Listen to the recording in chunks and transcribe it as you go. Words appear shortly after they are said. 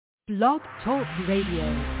Blog Talk Radio.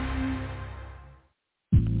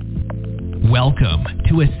 Welcome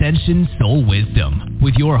to Ascension Soul Wisdom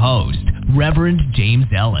with your host, Reverend James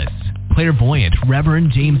Ellis. Clairvoyant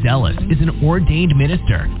Reverend James Ellis is an ordained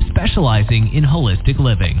minister specializing in holistic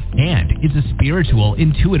living and is a spiritual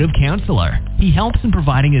intuitive counselor. He helps in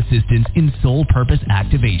providing assistance in soul purpose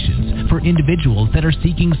activations for individuals that are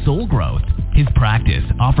seeking soul growth. His practice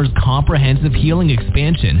offers comprehensive healing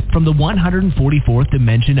expansion from the 144th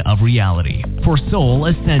dimension of reality for Soul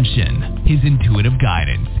Ascension. His intuitive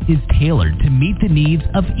guidance is tailored to meet the needs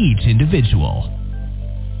of each individual.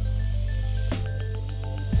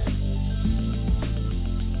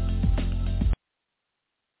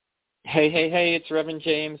 Hey, it's Reverend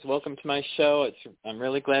James. Welcome to my show. I'm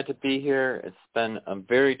really glad to be here. It's been a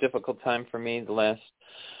very difficult time for me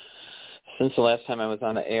since the last time I was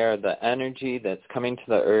on the air. The energy that's coming to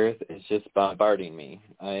the earth is just bombarding me.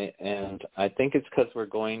 And I think it's because we're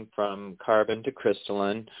going from carbon to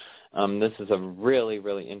crystalline. This is a really,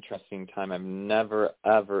 really interesting time. I've never,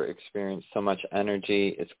 ever experienced so much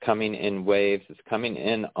energy. It's coming in waves. It's coming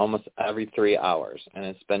in almost every 3 hours, and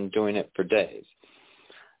it's been doing it for days.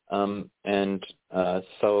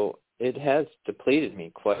 So it has depleted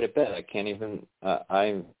me quite a bit. I can't even,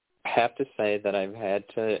 I have to say that I've had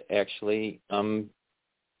to actually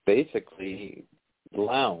basically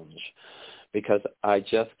lounge because I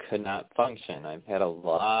just could not function. I've had a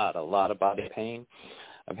lot of body pain.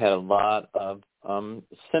 I've had a lot of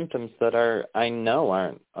symptoms that I know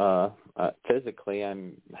aren't physically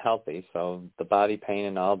I'm healthy, so the body pain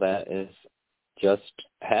and all that just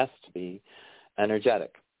has to be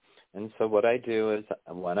energetic. And so what I do is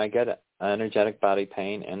when I get energetic body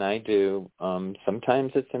pain, and I do,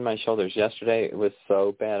 sometimes it's in my shoulders. Yesterday it was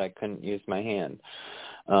so bad I couldn't use my hand.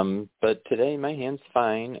 But today my hand's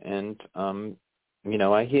fine, and,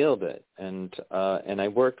 I healed it, and I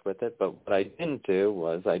worked with it. But what I didn't do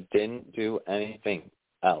was I didn't do anything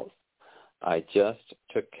else. I just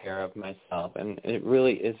took care of myself, and it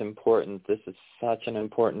really is important. This is such an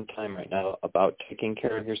important time right now about taking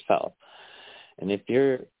care of yourself. And if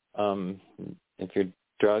you're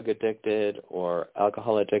drug addicted or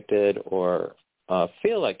alcohol addicted or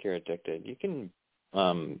feel like you're addicted, you can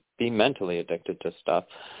be mentally addicted to stuff,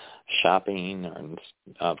 shopping and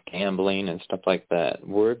gambling and stuff like that.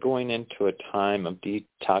 We're going into a time of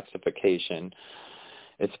detoxification.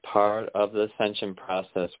 It's part of the ascension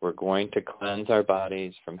process. We're going to cleanse our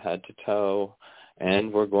bodies from head to toe,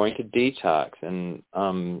 and we're going to detox. And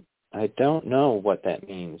I don't know what that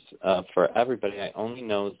means for everybody. I only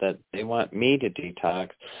know that they want me to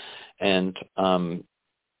detox, and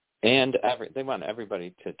they want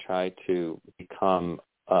everybody to try to become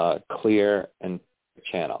clear and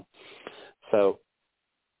channel. So,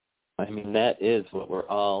 that is what we're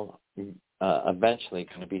all eventually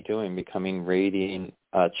going to be doing, becoming radiant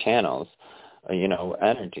channels.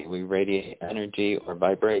 Energy. We radiate energy or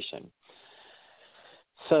vibration.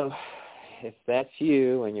 So, if that's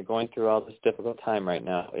you and you're going through all this difficult time right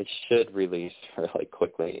now, it should release really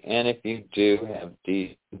quickly. And if you do have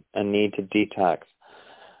a need to detox,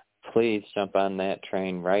 please jump on that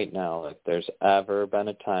train right now. If there's ever been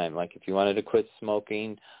a time, like if you wanted to quit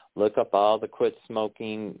smoking, look up all the quit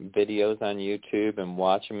smoking videos on YouTube and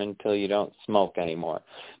watch them until you don't smoke anymore.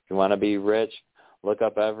 If you want to be rich, look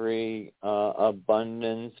up every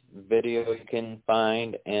abundance video you can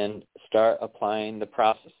find and start applying the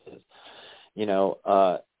processes.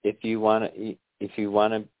 If you want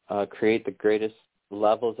to create the greatest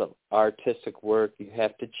levels of artistic work, you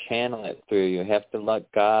have to channel it through. You have to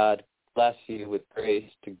let God bless you with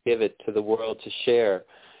grace to give it to the world to share.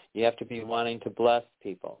 You have to be wanting to bless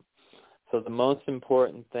people. So the most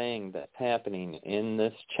important thing that's happening in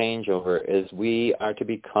this changeover is we are to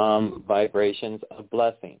become vibrations of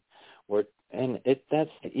blessing. That's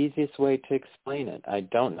the easiest way to explain it. I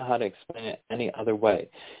don't know how to explain it any other way.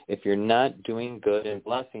 If you're not doing good and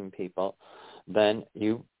blessing people, then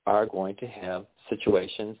you are going to have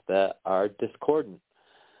situations that are discordant.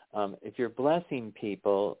 If you're blessing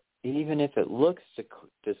people, even if it looks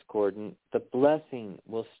discordant, the blessing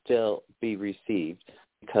will still be received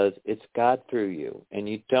because it's God through you, and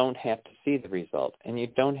you don't have to see the result, and you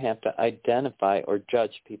don't have to identify or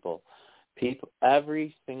judge people.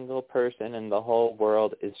 Every single person in the whole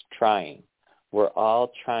world is trying. We're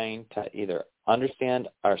all trying to either understand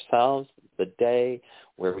ourselves, the day,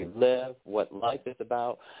 where we live, what life is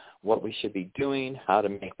about, what we should be doing, how to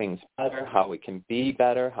make things better, how we can be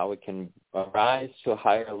better, how we can rise to a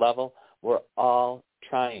higher level. We're all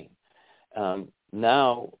trying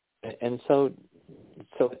now, and so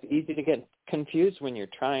it's easy to get confused when you're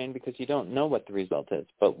trying because you don't know what the result is.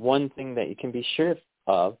 But one thing that you can be sure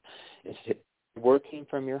of is working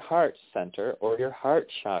from your heart center or your heart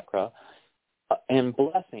chakra and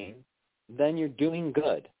blessing, then you're doing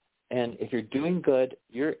good. And if you're doing good,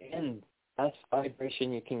 you're in the best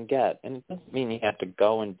vibration you can get. And it doesn't mean you have to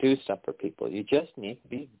go and do stuff for people. You just need to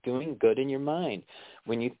be doing good in your mind.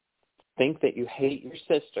 When you think that you hate your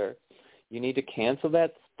sister, you need to cancel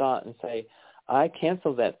that thought and say, I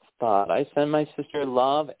cancel that thought. I send my sister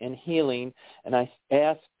love and healing, and I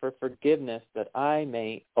ask for forgiveness that I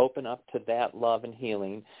may open up to that love and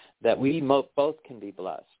healing, that we both can be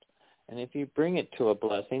blessed. And if you bring it to a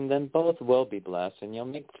blessing, then both will be blessed, and you'll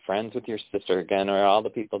make friends with your sister again, or all the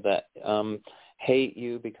people that hate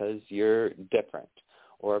you because you're different,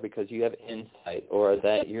 or because you have insight, or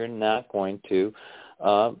that you're not going to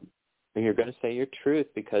you're going to say your truth,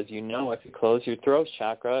 because you know if you close your throat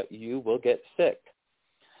chakra, you will get sick.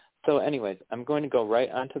 So anyways, I'm going to go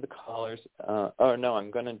right on to the callers.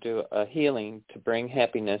 I'm going to do a healing to bring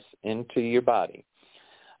happiness into your body.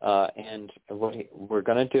 And what we're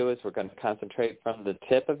going to do is we're going to concentrate from the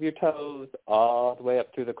tip of your toes all the way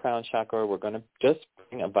up through the crown chakra. We're going to just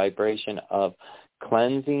bring a vibration of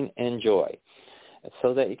cleansing and joy,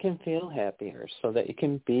 so that you can feel happier, so that you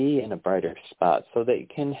can be in a brighter spot, so that you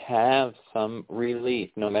can have some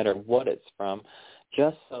relief, no matter what it's from.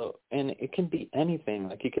 And it can be anything.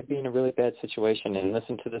 Like you could be in a really bad situation and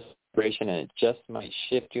listen to this vibration, and it just might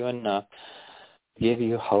shift you enough, give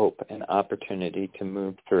you hope and opportunity to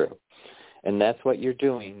move through. And that's what you're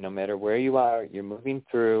doing. No matter where you are, you're moving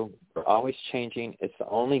through. We're always changing. It's the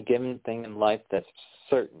only given thing in life that's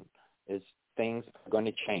certain, is things are going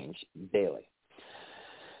to change daily.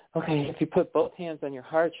 Okay, if you put both hands on your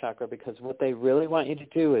heart chakra, because what they really want you to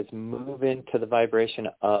do is move into the vibration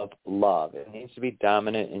of love. It needs to be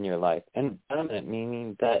dominant in your life. And dominant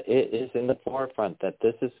meaning that it is in the forefront, that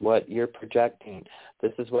this is what you're projecting.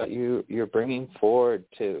 This is what you're bringing forward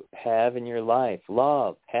to have in your life.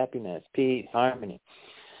 Love, happiness, peace, harmony.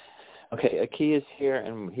 Okay, a key is here,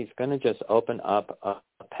 and he's going to just open up a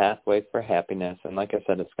pathway for happiness. And like I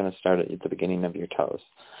said, it's going to start at the beginning of your toes.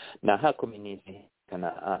 And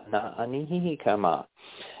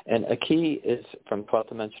a key is from 12th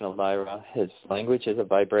dimensional Lyra. His language is a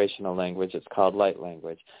vibrational language. It's called light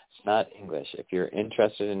language. It's not English. If you're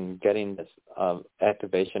interested in getting this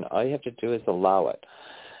activation, all you have to do is allow it.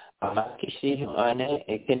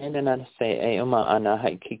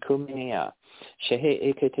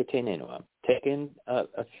 Take in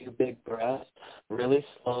a few big breaths really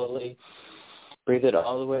slowly. Breathe it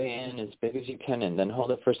all the way in as big as you can, and then hold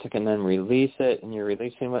it for a second, then release it, and you're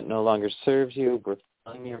releasing what no longer serves you. We're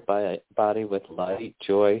filling your body with light,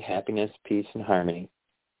 joy, happiness, peace, and harmony.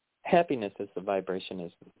 Happiness is the vibration,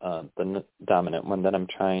 is the dominant one that I'm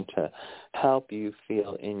trying to help you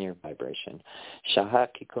feel in your vibration. And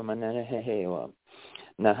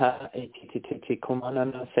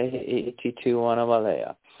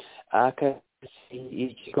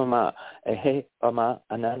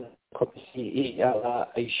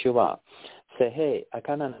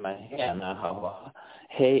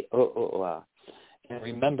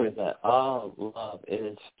remember that all love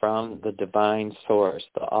is from the divine source,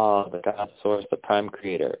 the God source, the prime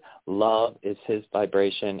creator. Love is his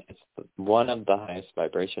vibration. It's one of the highest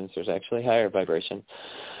vibrations. There's actually higher vibrations,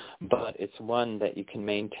 but it's one that you can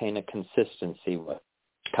maintain a consistency with.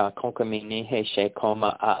 And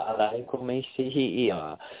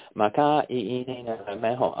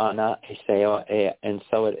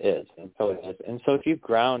so it is. And so if you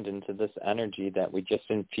ground into this energy that we just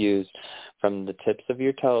infused from the tips of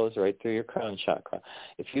your toes right through your crown chakra,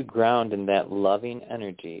 if you ground in that loving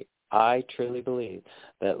energy, I truly believe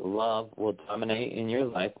that love will dominate in your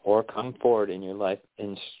life or come forward in your life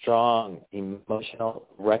in strong emotional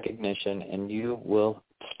recognition, and you will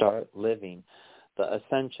start living the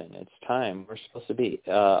ascension. It's time. We're supposed to be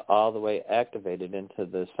all the way activated into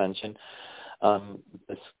the ascension.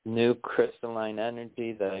 This new crystalline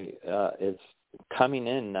energy that is coming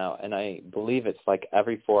in now, and I believe it's like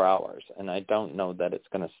every 4 hours, and I don't know that it's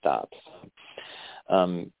going to stop.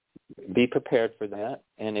 So, be prepared for that.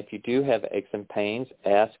 And if you do have aches and pains,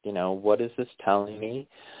 ask, what is this telling me,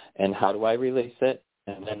 and how do I release it?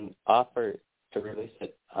 And then offer to release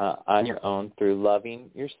it on your own through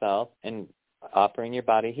loving yourself and offering your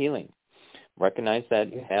body healing. Recognize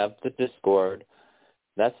that you have the discord.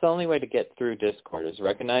 That's the only way to get through discord, is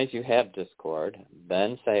recognize you have discord.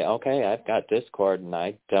 Then say, okay, I've got discord and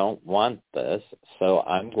I don't want this, so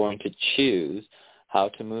I'm going to choose how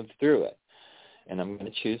to move through it. And I'm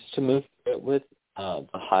going to choose to move through it with the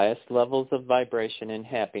highest levels of vibration and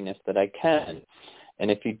happiness that I can.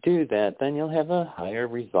 And if you do that, then you'll have a higher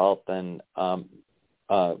result than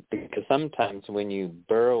because sometimes when you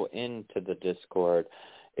burrow into the discord,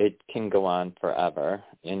 it can go on forever,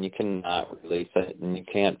 and you cannot release it, and you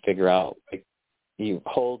can't figure out, like, you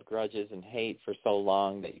hold grudges and hate for so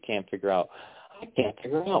long that you can't figure out, I can't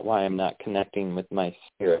figure out why I'm not connecting with my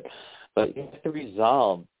spirit. But you have to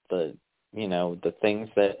resolve the things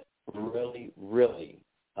that really, really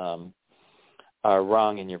are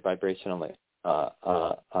wrong in your vibrational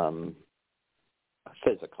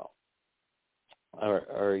physical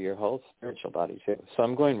or your whole spiritual body too. So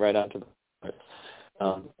I'm going right on to the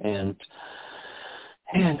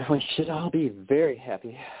and we should all be very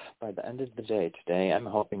happy by the end of the day today. I'm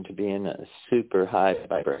hoping to be in a super high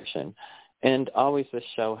vibration, and always the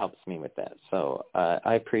show helps me with that. So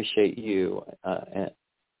I appreciate you and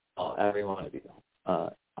every one of you.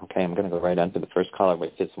 Okay, I'm going to go right on to the first caller,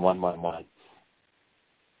 which is 111.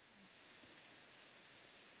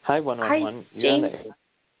 Hi, 111. Hi, James.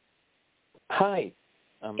 Hi.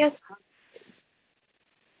 Yes.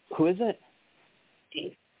 Who is it?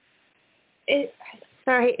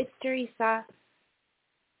 Sorry, it's Teresa.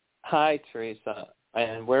 Hi, Teresa.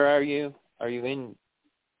 And where are you? Are you in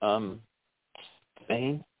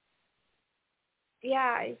Spain?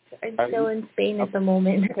 Yeah, I'm still in Spain at the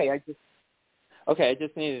moment. Okay, I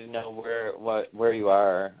just needed to know where you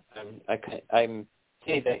are. I'm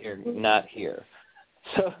seeing that you're not here,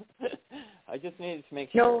 so I just needed to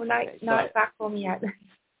make sure. No, not back home yet.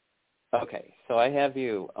 Okay, so I have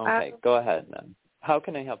you. Okay, go ahead then. How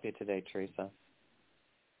can I help you today, Teresa?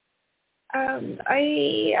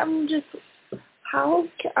 I am just how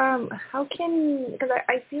can, because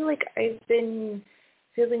I feel like I've been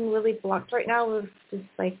feeling really blocked right now with just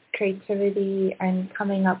like creativity and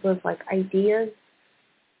coming up with like ideas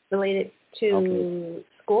related to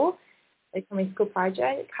school, like for my school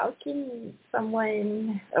project. How can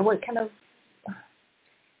someone, or what kind of,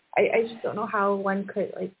 I just don't know how one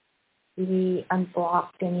could like really unblock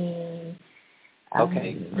any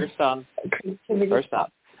First off,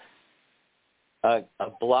 a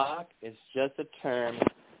block is just a term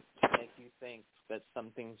to make you think that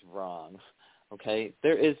something's wrong. Okay?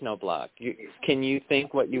 There is no block. Can you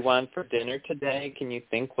think what you want for dinner today? Can you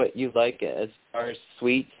think what you like as far as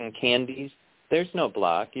sweets and candies? There's no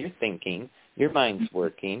block. You're thinking. Your mind's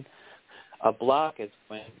working. A block is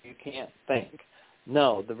when you can't think.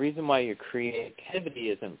 No, the reason why your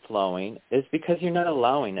creativity isn't flowing is because you're not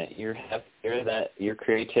allowing it. You have fear that your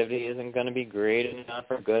creativity isn't going to be great enough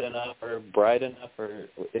or good enough or bright enough or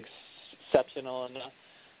exceptional enough.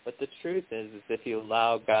 But the truth is if you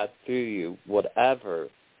allow God through you, whatever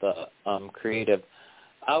the creative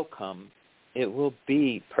outcome, it will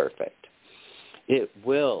be perfect. It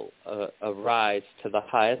will arise to the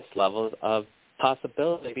highest levels of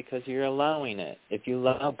possibility because you're allowing it. If you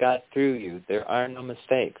allow God through you, there are no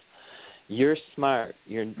mistakes. You're smart.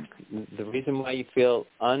 The reason why you feel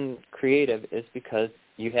uncreative is because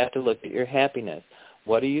you have to look at your happiness.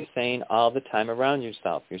 What are you saying all the time around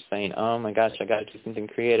yourself? You're saying, oh my gosh, I got to do something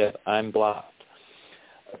creative. I'm blocked.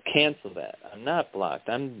 Cancel that. I'm not blocked.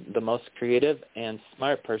 I'm the most creative and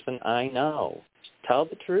smart person I know. Tell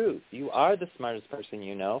the truth. You are the smartest person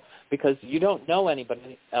you know because you don't know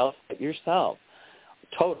anybody else but yourself.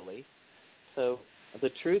 Totally. So the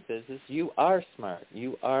truth is you are smart.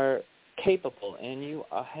 You are capable, and you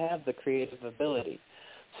have the creative ability.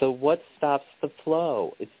 So what stops the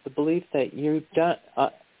flow? It's the belief that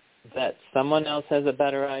that someone else has a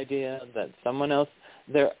better idea, that someone else,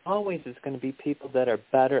 there always is going to be people that are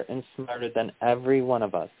better and smarter than every one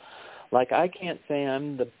of us. Like I can't say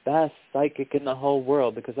I'm the best psychic in the whole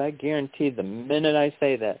world because I guarantee the minute I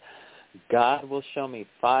say that, God will show me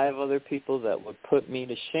 5 other people that would put me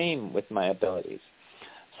to shame with my abilities.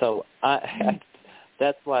 So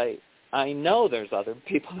that's why I know there's other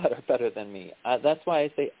people that are better than me. That's why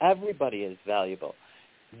I say everybody is valuable.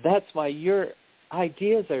 That's why your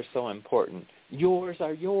ideas are so important. Yours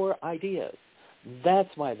are your ideas. That's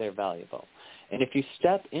why they're valuable. And if you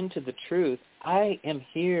step into the truth, I am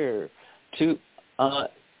here to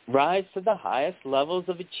rise to the highest levels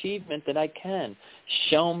of achievement that I can.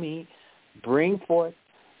 Show me, bring forth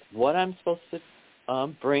what I'm supposed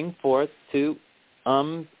to bring forth to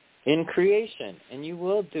in creation, and you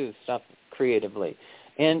will do stuff creatively.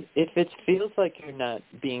 And if it feels like you're not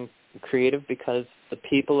being creative because the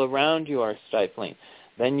people around you are stifling,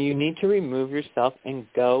 then you need to remove yourself and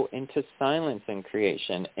go into silence in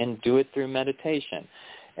creation and do it through meditation.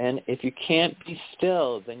 And if you can't be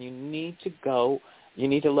still, then you need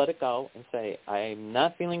to let it go and say, I'm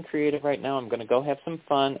not feeling creative right now. I'm going to go have some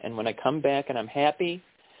fun. And when I come back and I'm happy,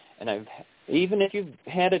 and even if you've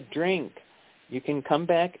had a drink, you can come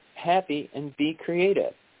back happy and be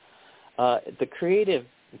creative. the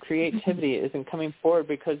creativity isn't coming forward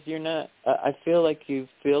because you're not, I feel like you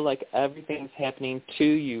feel like everything's happening to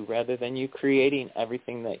you rather than you creating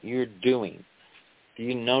everything that you're doing. Do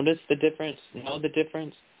you notice the difference? Know the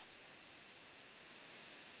difference?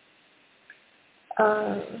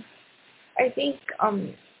 I think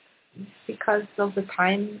because of the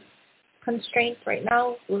time constraints right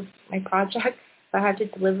now with my project that I had to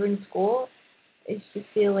deliver in school, I just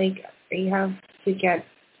feel like I have to get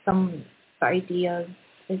some ideas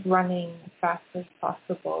like running as fast as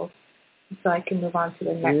possible so I can move on to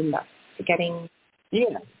the next step to getting the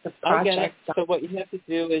project I get it. done. So what you have to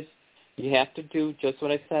do is you have to do just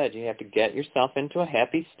what I said. You have to get yourself into a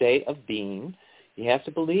happy state of being. You have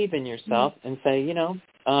to believe in yourself and say,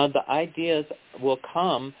 the ideas will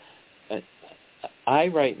come. I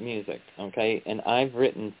write music, okay, and I've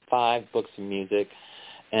written 5 books of music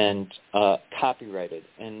and copyrighted.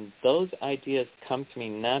 And those ideas come to me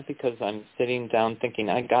not because I'm sitting down thinking,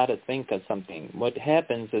 I got to think of something. What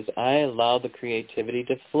happens is I allow the creativity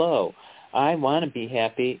to flow. I want to be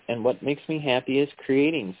happy, and what makes me happy is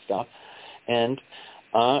creating stuff. And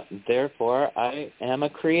therefore, I am a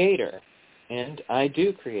creator, and I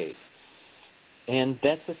do create. And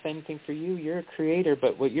that's the same thing for you. You're a creator,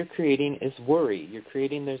 but what you're creating is worry. You're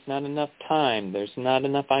creating there's not enough time. There's not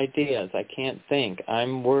enough ideas. I can't think.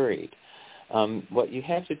 I'm worried. What you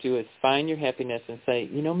have to do is find your happiness and say,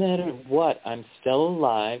 no matter what, I'm still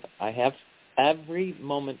alive. I have every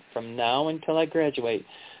moment from now until I graduate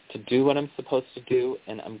to do what I'm supposed to do,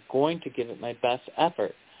 and I'm going to give it my best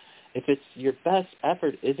effort. If it's your best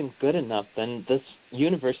effort isn't good enough, then this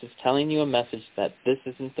universe is telling you a message that this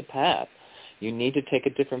isn't the path. You need to take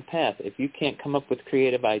a different path. If you can't come up with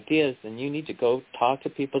creative ideas, then you need to go talk to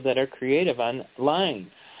people that are creative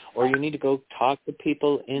online, or you need to go talk to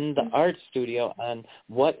people in the art studio on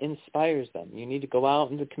what inspires them. You need to go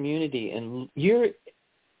out in the community, and you're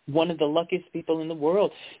one of the luckiest people in the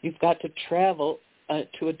world. You've got to travel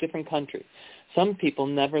to a different country. Some people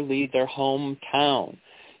never leave their hometown.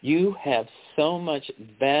 You have so much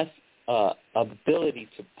vast ability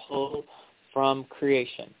to pull from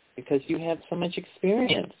creation, because you have so much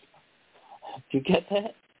experience. Do you get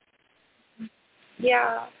that?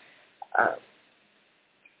 Yeah.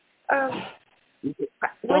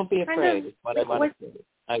 Don't be afraid is what I want to say.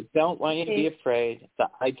 I don't want you to be afraid. The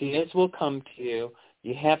ideas will come to you.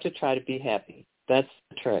 You have to try to be happy. That's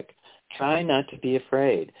the trick. Try not to be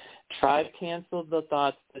afraid. Try to cancel the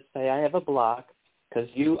thoughts that say, I have a block, because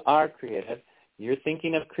you are creative. You're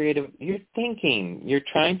thinking of creative. You're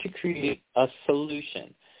trying to create a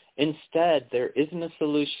solution. Instead, there isn't a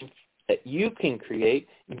solution that you can create.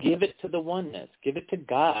 Give it to the oneness. Give it to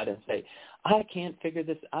God and say, I can't figure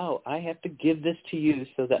this out. I have to give this to you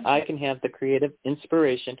so that I can have the creative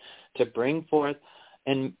inspiration to bring forth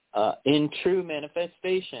and in true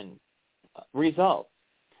manifestation results.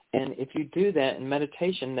 And if you do that in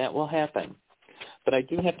meditation, that will happen. But I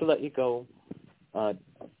do have to let you go,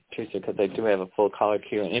 Teresa, because I do have a full caller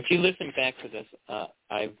queue. And if you listen back to this,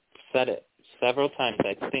 I've said it several times,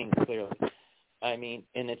 I think, clearly. I mean,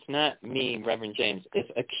 and it's not me, Reverend James. It's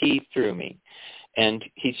a key through me. And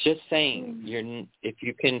he's just saying, if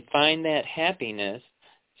you can find that happiness,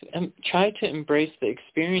 try to embrace the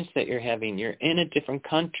experience that you're having. You're in a different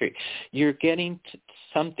country. You're getting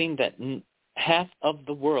something that half of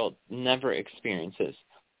the world never experiences,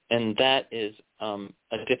 and that is a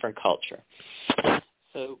different culture.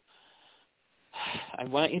 So I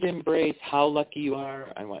want you to embrace how lucky you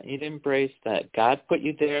are. I want you to embrace that God put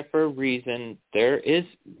you there for a reason.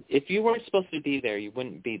 If you weren't supposed to be there, you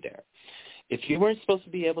wouldn't be there. If you weren't supposed to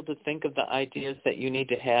be able to think of the ideas that you need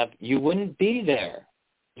to have, you wouldn't be there.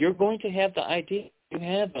 You're going to have the ideas. You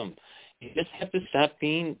have them. You just have to stop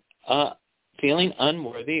being feeling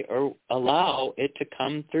unworthy or allow it to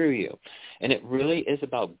come through you. And it really is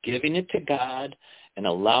about giving it to God and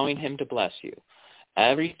allowing him to bless you.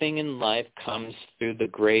 Everything in life comes through the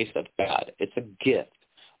grace of God. It's a gift.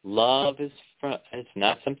 Love is it's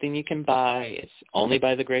not something you can buy. It's only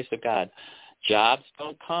by the grace of God. Jobs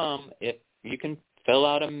don't come if you can fill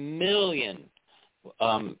out 1 million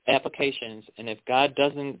applications, and if God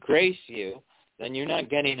doesn't grace you, then you're not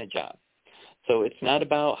getting a job. So it's not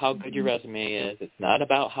about how good your resume is. It's not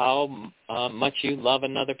about how much you love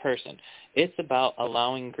another person. It's about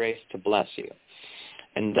allowing grace to bless you.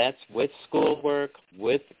 And that's with schoolwork,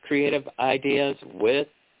 with creative ideas, with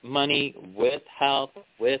money, with health,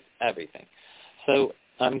 with everything. So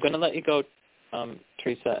I'm going to let you go,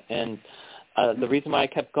 Teresa. And the reason why I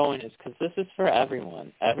kept going is because this is for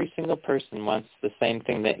everyone. Every single person wants the same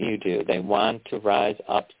thing that you do. They want to rise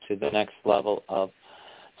up to the next level of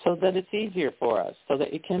so that it's easier for us, so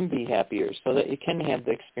that you can be happier, so that you can have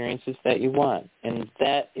the experiences that you want. And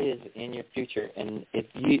that is in your future. And if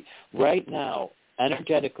you, right now,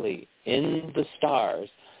 energetically, in the stars,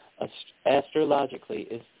 astrologically,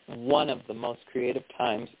 is one of the most creative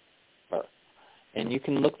times ever. And you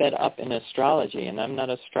can look that up in astrology, and I'm not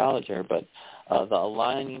an astrologer, but the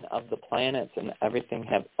aligning of the planets and everything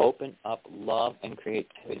have opened up love and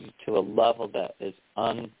creativity to a level that is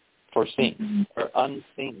unforeseen or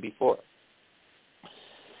unseen before.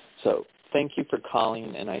 So thank you for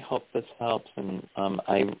calling, and I hope this helps. And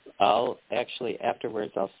I'll actually,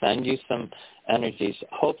 afterwards, I'll send you some energies,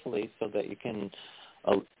 hopefully, so that you can,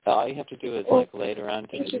 all you have to do is, like, later on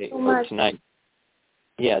today or tonight,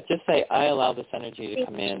 just say, I allow this energy to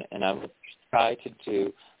come in, and I will try to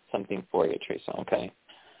do something for you, Teresa, okay?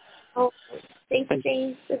 Oh, thank you,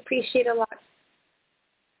 James. Appreciate it a lot.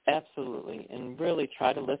 Absolutely, and really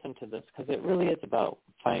try to listen to this, because it really is about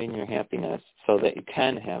finding your happiness so that you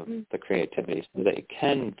can have the creativity, so that you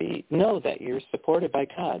can know that you're supported by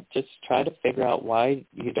God. Just try to figure out why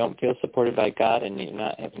you don't feel supported by God and you're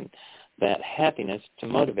not having that happiness to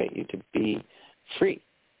motivate you to be free,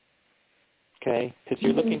 okay? Because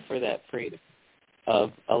you're looking for that freedom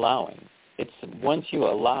of allowing. It's once you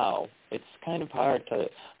allow, it's kind of hard to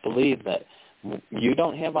believe that you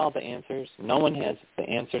don't have all the answers. No one has the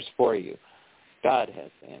answers for you. God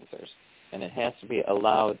has the answers, and it has to be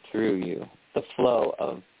allowed through you, the flow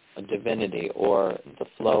of a divinity or the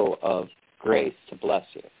flow of grace to bless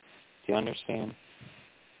you. Do you understand?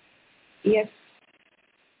 Yes.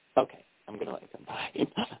 Okay, I'm going to let you come by.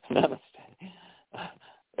 Namaste.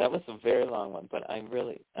 That was a very long one, but I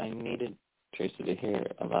needed Teresa to hear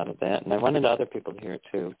a lot of that, and I wanted other people to hear it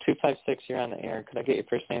too. 256, you're on the air. Could I get your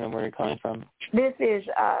first name and where you're calling from? This is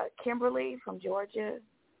Kimberly from Georgia.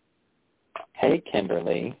 Hey,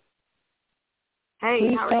 Kimberly. Hey,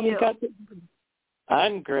 Please how are you?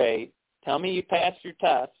 I'm great. Tell me you passed your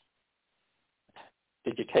test.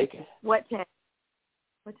 Did you take it? What test?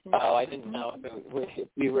 Oh, I didn't know if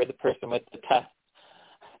you were the person with the test.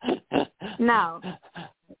 No.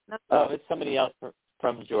 Oh, it's somebody else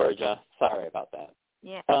from Georgia. Sorry about that.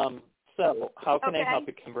 Yeah. So how can I help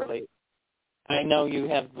you, Kimberly? I know you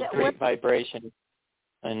have great vibration,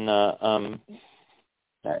 and I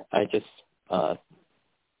just I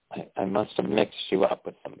must have mixed you up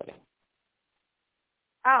with somebody.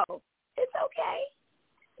 Oh, it's okay.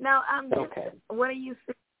 Now, okay. What are you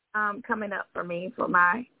coming up for me for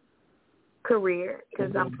my career?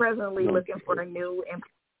 Because I'm presently looking for a new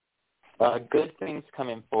employer. Good things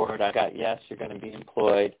coming forward. I got yes, you're going to be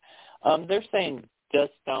employed. They're saying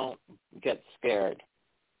just don't get scared.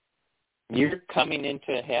 You're coming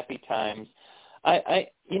into happy times. I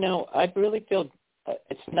really feel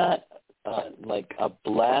it's not like a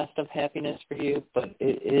blast of happiness for you, but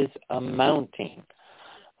it is a mounting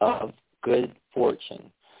of good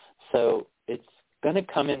fortune. So it's going to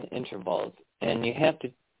come in intervals, and you have to,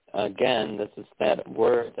 again, this is that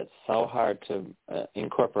word that's so hard to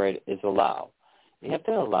incorporate is allow. You have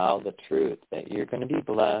to allow the truth that you're going to be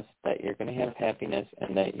blessed, that you're going to have happiness,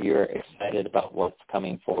 and that you're excited about what's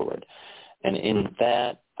coming forward. And in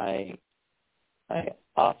that, I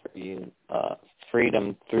offer you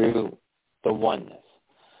freedom through the oneness,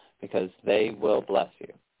 because they will bless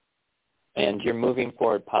you. And you're moving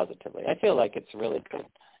forward positively. I feel like it's really good.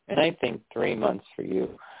 And I think 3 months for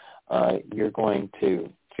you, you're going to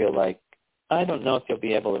feel like, I don't know if you'll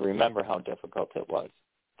be able to remember how difficult it was.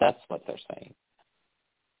 That's what they're saying.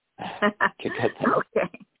 You get that? Okay.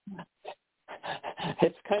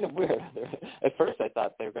 It's kind of weird. At first I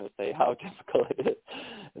thought they were going to say how difficult it is.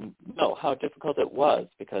 No, how difficult it was,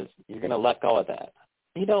 because you're going to let go of that.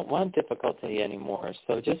 You don't want difficulty anymore,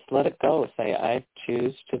 so just let it go. Say, I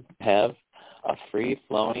choose to have a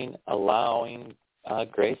free-flowing, allowing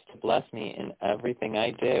grace to bless me in everything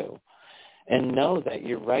I do. And know that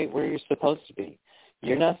you're right where you're supposed to be.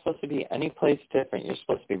 You're not supposed to be any place different. You're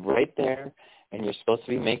supposed to be right there, and you're supposed to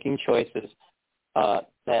be making choices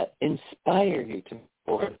that inspire you to move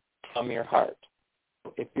forward from your heart.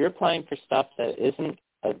 If you're applying for stuff that doesn't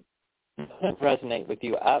resonate with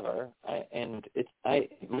you ever, and it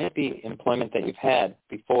might be employment that you've had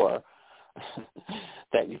before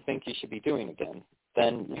that you think you should be doing again,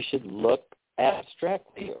 then you should look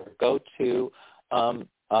abstractly or go to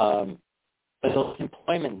those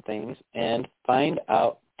employment things and find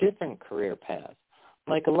out different career paths.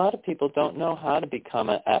 Like a lot of people don't know how to become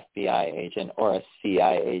an FBI agent or a CI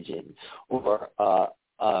agent or a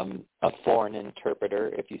foreign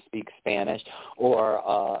interpreter if you speak Spanish,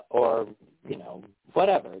 or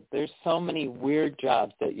whatever. There's so many weird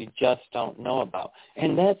jobs that you just don't know about.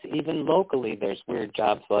 And that's even locally. There's weird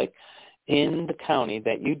jobs like in the county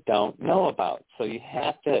that you don't know about. So you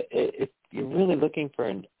have to, if you're really looking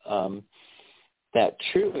for that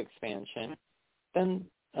true expansion, then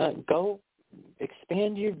go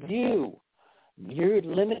expand your view. You're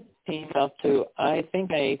limiting yourself to, I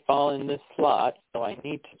think I fall in this slot, so I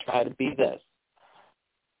need to try to be this.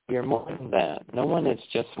 You're more than that. No one is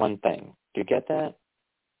just one thing. Do you get that?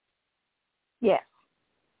 Yes.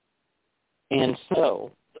 And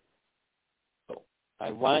so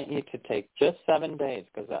I want you to take just 7 days,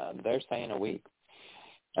 because they're saying a week.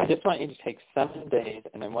 I just want you to take 7 days,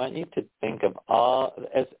 and I want you to think of all,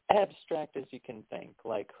 as abstract as you can think,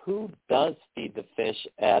 like who does feed the fish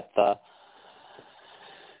at the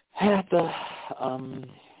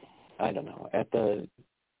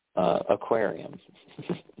aquarium,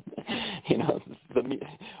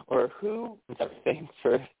 or who is everything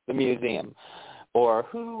for the museum, or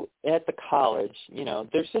who at the college.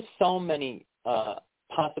 There's just so many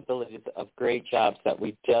possibilities of great jobs that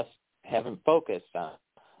we just haven't focused on.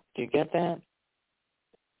 Do you get that?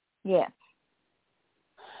 Yes.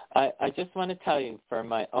 I just want to tell you, from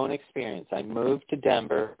my own experience, I moved to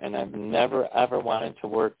Denver, and I've never, ever wanted to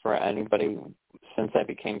work for anybody since I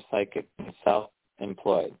became psychic and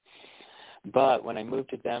self-employed. But when I moved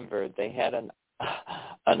to Denver, they had an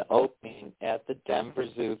opening at the Denver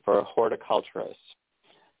Zoo for a horticulturist.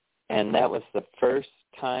 And that was the first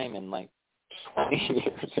time in like 20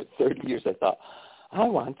 years or 30 years I thought, I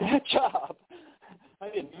want that job. I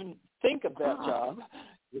didn't even think of that job.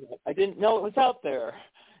 I didn't know it was out there.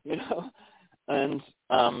 And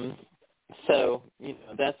so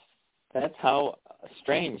that's how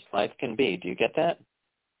strange life can be. Do you get that?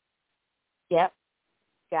 Yep,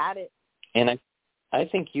 got it. And I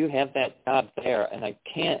think you have that job there, and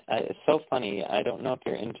it's so funny. I don't know if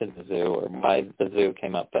you're into the zoo or why the zoo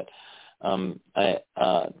came up, but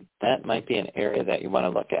that might be an area that you want to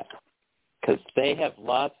look at, because they have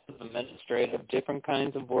lots of administrative, different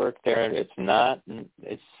kinds of work there. It's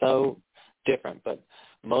so different, but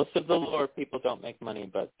most of the lower people don't make money,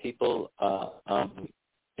 but people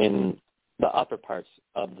in the upper parts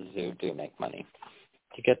of the zoo do make money.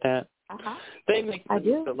 Do you get that? Uh-huh. They make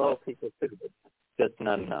money for the lower people too, but just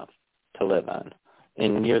not enough to live on.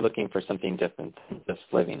 And you're looking for something different than just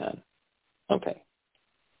living on. Okay.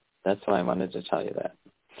 That's why I wanted to tell you that.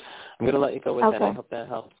 I'm going to let you go with that. I hope that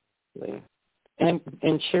helps. And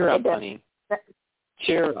cheer up, honey.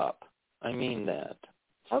 Cheer up. I mean that.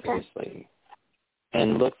 Seriously.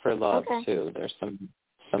 And look for love too. There's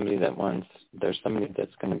somebody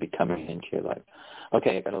that's going to be coming into your life.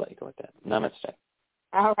 Okay, I got to let you go with that. Namaste.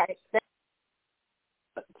 All right.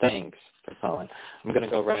 Thanks for calling. I'm going to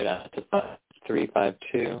go right out to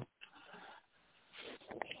 352.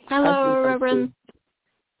 Hello, Reverend.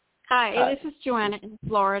 Hi, this is Joanna in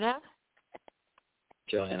Florida.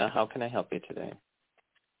 Joanna, how can I help you today?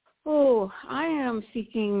 Oh, I am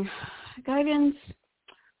seeking guidance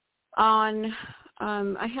on,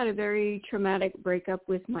 I had a very traumatic breakup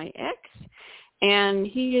with my ex, and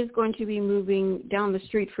he is going to be moving down the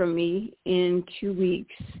street from me in 2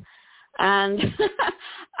 weeks. And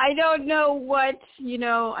I don't know what, I'm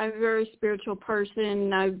a very spiritual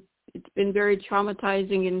person. It's been very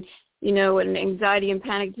traumatizing, and, and anxiety and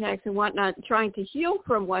panic attacks and whatnot, trying to heal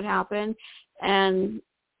from what happened. And,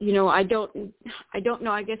 I don't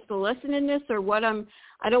know, I guess, the lesson in this, or what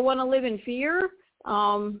I don't want to live in fear.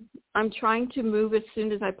 I'm trying to move as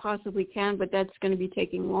soon as I possibly can, but that's going to be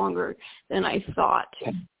taking longer than I thought.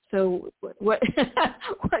 So what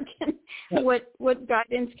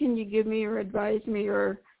guidance can you give me or advise me,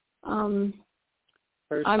 or I'm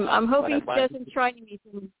hoping it doesn't try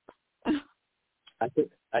anything.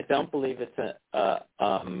 I don't believe it's I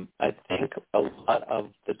think a lot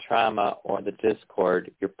of the trauma or the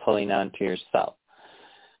discord you're pulling onto yourself.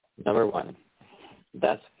 Number one,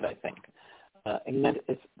 that's what I think. And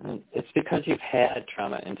it's because you've had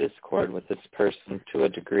trauma and discord with this person to a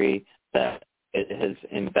degree that it has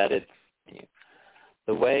embedded in you.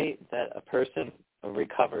 The way that a person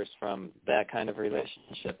recovers from that kind of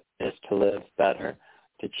relationship is to live better,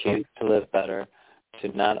 to choose to live better, to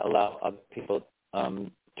not allow other people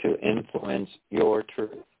to influence your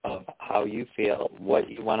truth of how you feel, what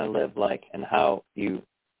you want to live like, and how you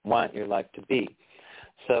want your life to be.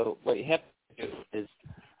 So what you have to do is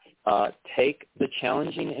take the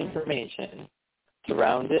challenging information,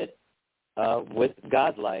 surround it with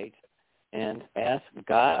God light, and ask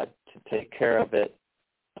God to take care of it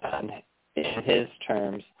in His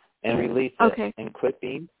terms, and release it, and quit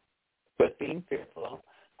being fearful,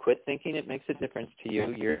 quit thinking it makes a difference to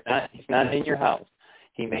you. He's not in your house.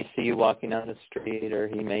 He may see you walking on the street, or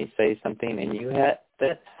he may say something, and you at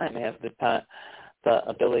that time have the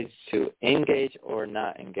ability to engage or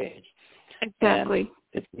not engage. Exactly.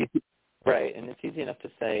 And right, and it's easy enough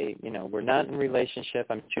to say, we're not in a relationship.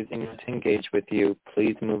 I'm choosing not to engage with you.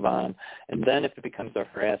 Please move on. And then if it becomes a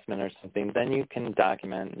harassment or something, then you can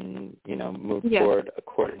document and, move forward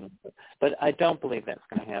accordingly. But I don't believe that's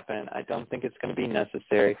going to happen. I don't think it's going to be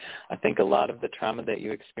necessary. I think a lot of the trauma that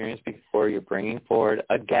you experienced before you're bringing forward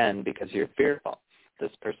again because you're fearful.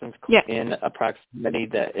 This person's in a proximity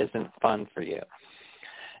that isn't fun for you.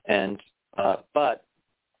 And but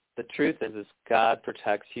the truth is God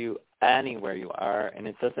protects you anywhere you are, and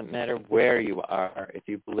it doesn't matter where you are. If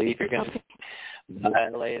you believe you're going to be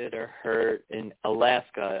violated or hurt in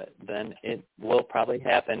Alaska, then it will probably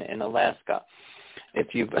happen in Alaska.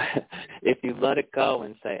 If you let it go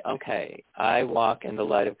and say, okay, I walk in the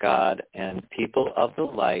light of God, and people of the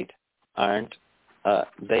light aren't,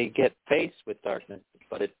 they get faced with darkness,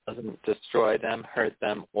 but it doesn't destroy them, hurt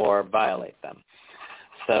them, or violate them.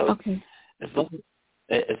 So as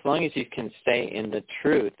long as you can stay in the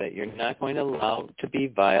truth that you're not going to allow to be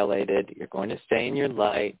violated, you're going to stay in your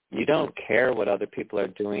light, you don't care what other people are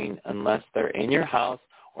doing unless they're in your house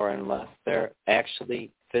or unless they're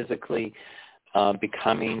actually physically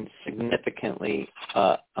becoming significantly,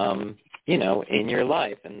 in your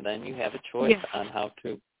life. And then you have a choice on how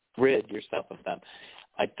to rid yourself of them.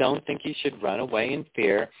 I don't think you should run away in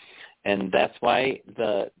fear. And that's why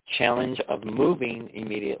the challenge of moving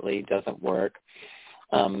immediately doesn't work.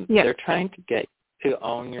 They're trying to get you to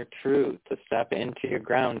own your truth, to step into your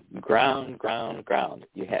ground.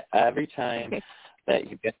 You have every time that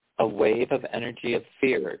you get a wave of energy of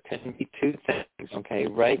fear. It can be two things, okay?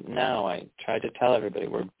 Right now, I try to tell everybody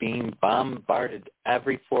we're being bombarded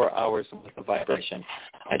every 4 hours with a vibration.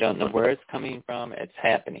 I don't know where it's coming from. It's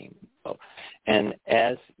happening. And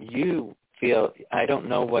as you feel, I don't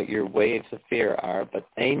know what your waves of fear are, but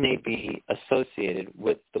they may be associated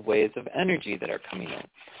with the waves of energy that are coming in.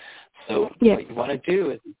 So what you want to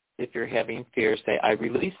do is, if you're having fear, say, I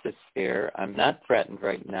release this fear. I'm not threatened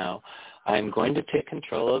right now. I'm going to take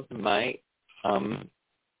control of my what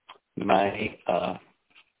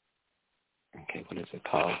is it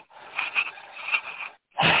called?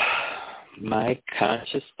 My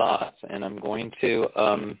conscious thoughts, and I'm going to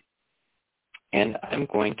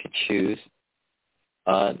choose.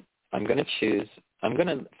 I'm going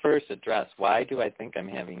to first address, why do I think I'm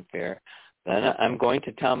having fear? Then I'm going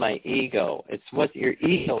to tell my ego. It's what your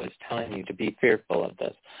ego is telling you to be fearful of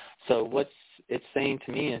this. So what it's saying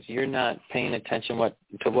to me is you're not paying attention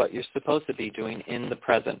to what you're supposed to be doing in the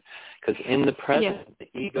present. Because in the present, the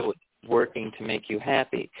ego is working to make you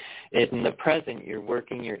happy. In the present, you're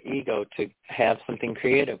working your ego to have something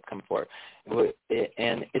creative come forth.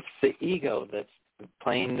 And it's the ego that's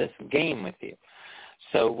playing this game with you.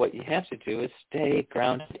 So what you have to do is stay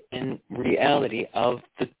grounded in reality of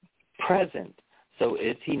the present. So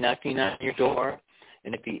is he knocking on your door?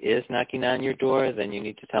 And if he is knocking on your door, then you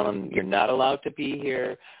need to tell him you're not allowed to be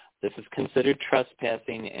here. This is considered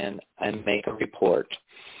trespassing, and make a report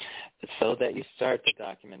so that you start the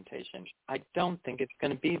documentation. I don't think it's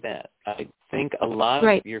going to be that. I think a lot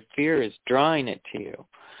of your fear is drawing it to you.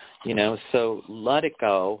 So let it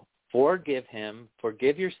go. Forgive him.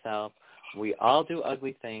 Forgive yourself. We all do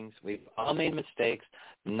ugly things. We've all made mistakes.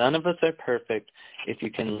 None of us are perfect. If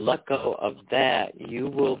you can let go of that, you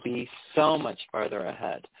will be so much farther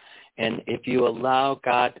ahead. And if you allow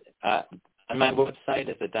God, on my website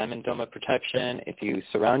is a Diamond Dome of Protection. If you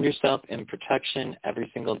surround yourself in protection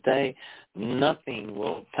every single day, nothing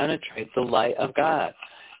will penetrate the light of God.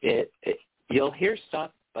 You'll hear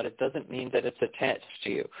stuff, but it doesn't mean that it's attached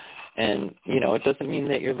to you. And, it doesn't mean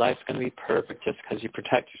that your life's going to be perfect just because you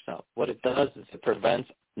protect yourself. What it does is it prevents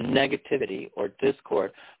negativity or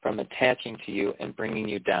discord from attaching to you and bringing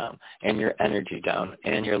you down, and your energy down,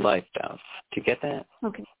 and your life down. Do you get that?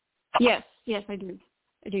 Okay. Yes, I do.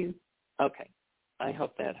 Okay. I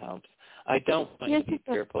hope that helps. I don't want you to be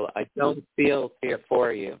fearful. I don't feel fear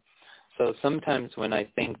for you. So sometimes when I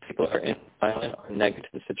think people are in violent or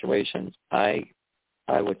negative situations, I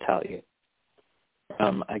would tell you.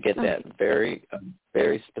 I get that very,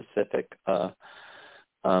 very specific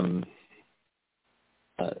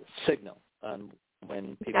signal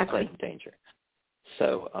when people are in danger.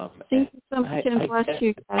 So thank you so much, and bless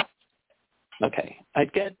you guys. Okay. I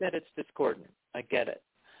get that it's discordant. I get it.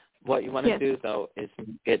 What you want to do, though, is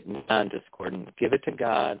get non-discordant. Give it to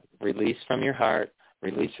God. Release from your heart.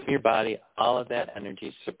 Release from your body all of that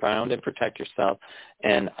energy, surround and protect yourself,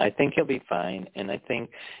 and I think you'll be fine. And I think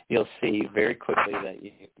you'll see very quickly that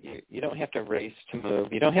you don't have to race to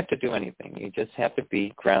move. You don't have to do anything. You just have to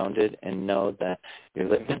be grounded and know that you're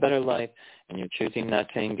living a better life and you're choosing not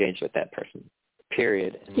to engage with that person,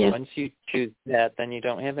 period. And once you choose that, then you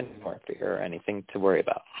don't have any more fear or anything to worry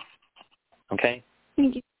about. Okay?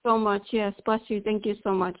 Thank you so much. Yes, bless you. Thank you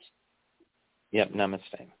so much. Yep,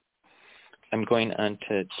 namaste. I'm going on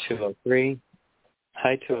to 203.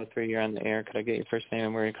 Hi, 203. You're on the air. Could I get your first name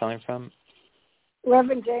and where you're calling from?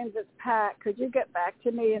 Reverend James, it's Pat. Could you get back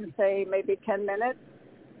to me in, say, maybe 10 minutes?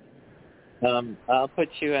 I'll put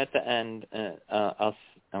you at the end.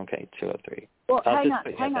 Okay, 203. Well,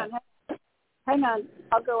 hang on.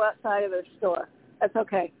 I'll go outside of the store. That's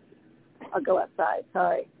okay. I'll go outside.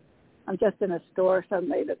 Sorry. I'm just in a store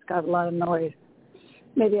suddenly that's got a lot of noise.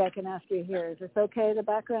 Maybe I can ask you here. Is this okay, the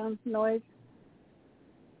background noise?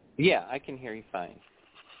 Yeah, I can hear you fine.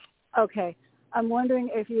 Okay. I'm wondering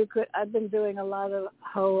if you could, I've been doing a lot of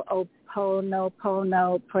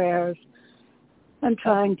Ho'oponopono prayers. I'm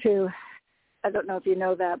trying to, I don't know if you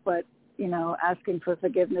know that, but, asking for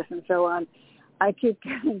forgiveness and so on. I keep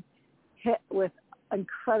getting hit with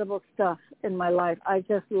incredible stuff in my life. I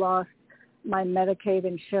just lost my Medicaid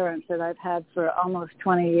insurance that I've had for almost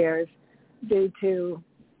 20 years due to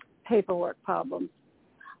paperwork problems.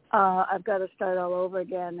 I've got to start all over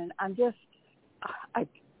again, and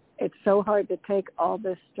it's so hard to take all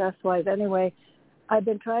this stress-wise. Anyway, I've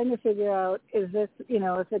been trying to figure out, is this,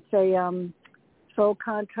 if it's a soul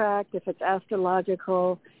contract, if it's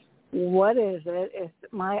astrological, what is it? If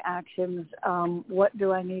my actions, what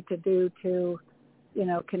do I need to do to,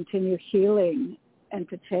 continue healing and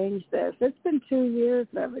to change this? It's been 2 years,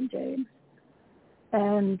 Reverend James,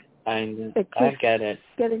 and I get it.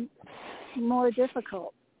 Getting more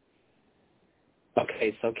difficult.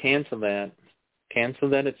 Okay, so cancel that. Cancel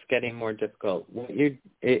that it's getting more difficult. What you're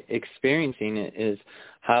experiencing is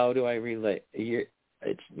how do I relate?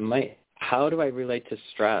 How do I relate to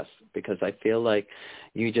stress? Because I feel like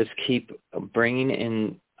you just keep bringing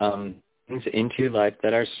in things into your life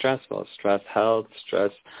that are stressful. Stress health,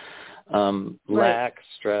 stress lack,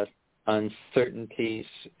 stress uncertainties.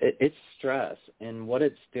 It's stress, and what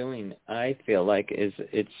it's doing, I feel like, is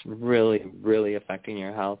it's really, really affecting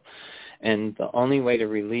your health. And the only way to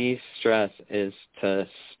relieve stress is to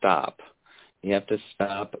stop. You have to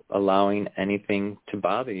stop allowing anything to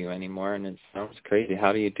bother you anymore. And it sounds crazy.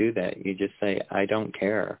 How do you do that? You just say, I don't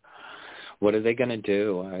care. What are they going to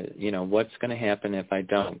do? What's going to happen if I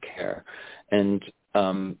don't care? And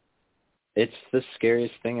it's the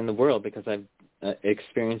scariest thing in the world, because I've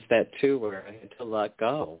experienced that too, where I had to let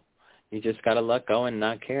go. You just got to let go and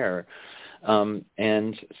not care. And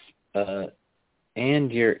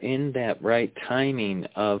you're in that right timing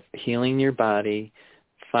of healing your body,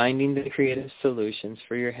 finding the creative solutions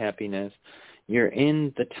for your happiness. You're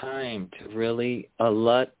in the time to really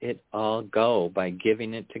let it all go by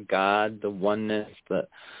giving it to God, the oneness,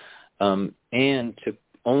 and to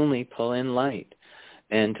only pull in light.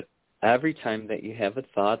 And every time that you have a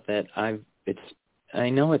thought that I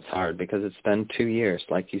know it's hard because it's been 2 years.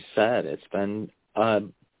 Like you said, it's been a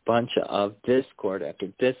bunch of discord after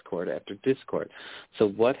discord after discord. So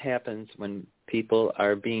what happens when people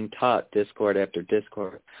are being taught discord after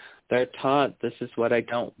discord? They're taught, this is what I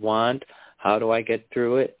don't want. How do I get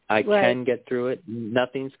through it? I can get through it.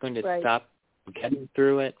 Nothing's going to stop getting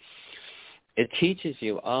through it. It teaches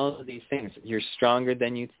you all of these things. You're stronger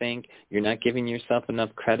than you think. You're not giving yourself enough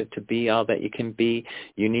credit to be all that you can be.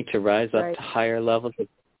 You need to rise up to higher levels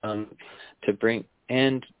to bring.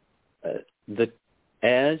 And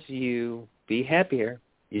as you be happier,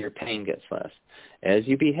 your pain gets less. As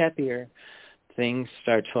you be happier, things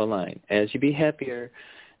start to align. As you be happier,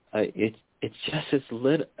 it's just as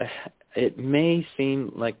little. It may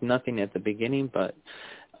seem like nothing at the beginning, but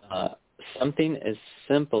something as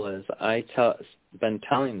simple as been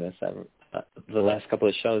telling this the last couple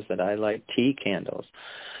of shows, that I light tea candles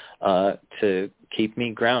to keep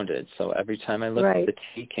me grounded. So every time I look at the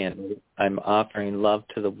tea candle, I'm offering love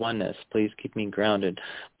to the oneness. Please keep me grounded.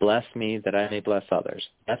 Bless me that I may bless others.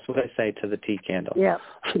 That's what I say to the tea candle. Yeah.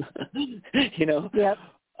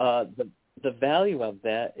 The value of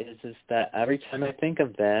that is that every time I think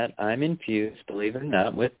of that, I'm infused, believe it or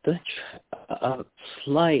not, with the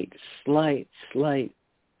slight,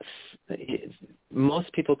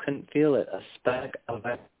 most people couldn't feel it, a speck of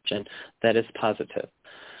action that is positive.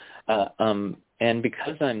 And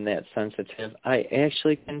because I'm that sensitive, I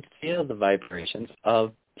actually can feel the vibrations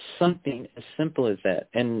of something as simple as that.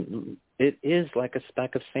 And it is like a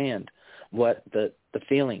speck of sand, what the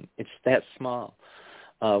feeling. It's that small.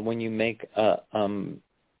 when you make, offerings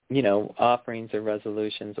or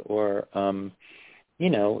resolutions or,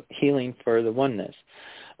 healing for the oneness.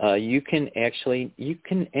 You can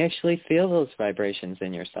actually feel those vibrations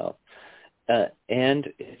in yourself. And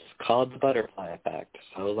it's called the butterfly effect.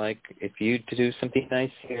 So, like, if you do something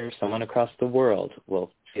nice here, someone across the world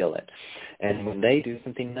will feel it. And when they do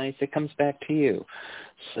something nice, it comes back to you,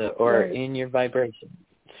 or in your vibration.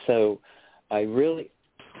 So I really,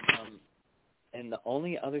 and the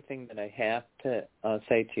only other thing that I have to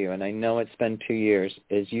say to you, and I know it's been 2 years,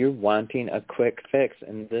 is you're wanting a quick fix,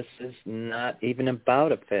 and this is not even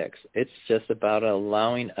about a fix. It's just about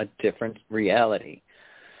allowing a different reality.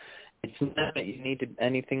 It's not that you need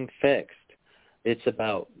anything fixed. It's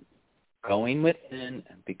about going within,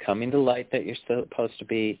 becoming the light that you're supposed to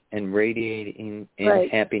be, and radiating in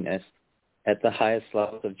happiness at the highest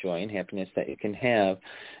levels of joy and happiness that you can have.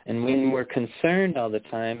 And when we're concerned all the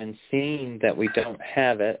time and seeing that we don't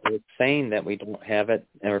have it, or saying that we don't have it,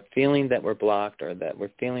 or feeling that we're blocked, or that we're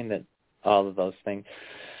feeling that all of those things,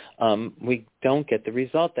 we don't get the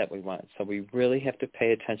result that we want. So we really have to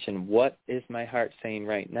pay attention. What is my heart saying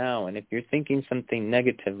right now? And if you're thinking something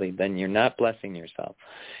negatively, then you're not blessing yourself.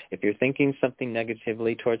 If you're thinking something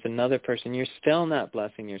negatively towards another person, you're still not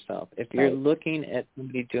blessing yourself. If you're looking at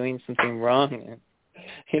somebody doing something wrong,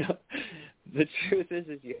 the truth is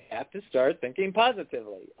you have to start thinking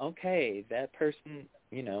positively. Okay, that person,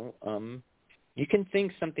 you can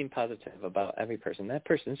think something positive about every person. That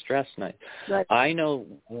person's dressed nice. Right. I know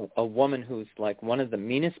a woman who's like one of the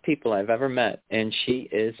meanest people I've ever met, and she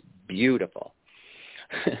is beautiful.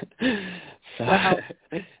 Wow.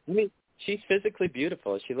 I mean, she's physically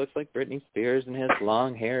beautiful. She looks like Britney Spears and has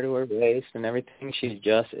long hair to her waist and everything. She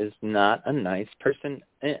just is not a nice person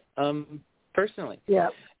personally. Yeah.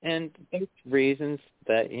 And there's reasons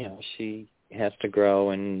that, she has to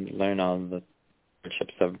grow and learn all the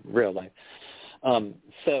hardships of real life.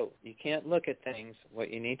 So you can't look at things. What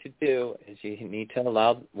you need to do is you need to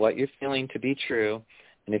allow what you're feeling to be true.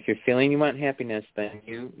 And if you're feeling you want happiness, then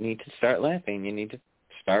you need to start laughing. You need to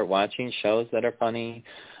start watching shows that are funny.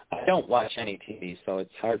 I don't watch any TV, so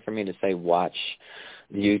it's hard for me to say watch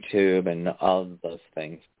YouTube and all of those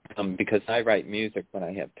things because I write music when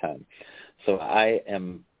I have time. So I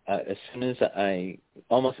am, as soon as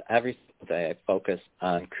almost every day I focus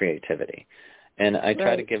on creativity. And I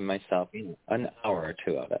try to give myself an hour or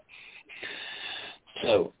two of it.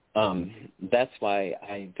 So that's why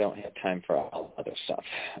I don't have time for all other stuff,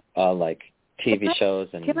 like TV shows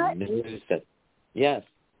and news. Yes,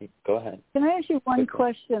 go ahead. Can I ask you one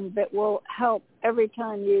question that will help every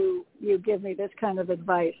time you give me this kind of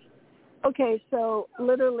advice? Okay, so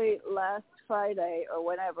literally last Friday or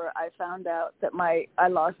whenever, I found out that I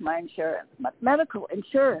lost my insurance, my medical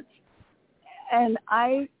insurance, and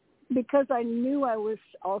because I knew I was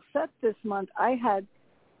all set this month, I had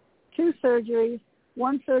 2 surgeries,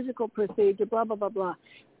 1 surgical procedure, blah, blah, blah, blah.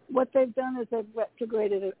 What they've done is they've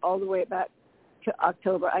retrograded it all the way back to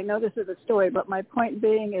October. I know this is a story, but my point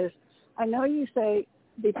being is I know you say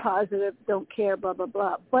be positive, don't care, blah, blah,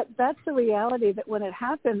 blah, but that's the reality that when it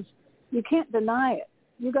happens, you can't deny it.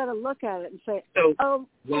 You got to look at it and say,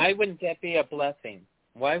 why wouldn't that be a blessing?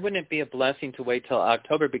 Why wouldn't it be a blessing to wait till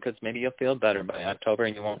October? Because maybe you'll feel better by October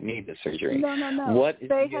and you won't need the surgery. No. What is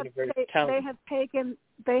the universe telling you?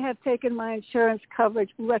 They have taken my insurance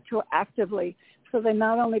coverage retroactively. So they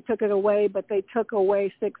not only took it away, but they took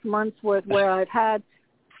away 6 months worth where I've had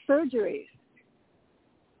surgeries.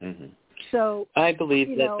 Mm-hmm. So I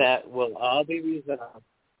believe that will all be resolved.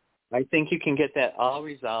 I think you can get that all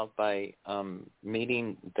resolved by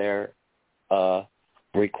meeting their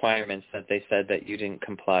requirements that they said that you didn't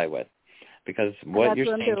comply with, because what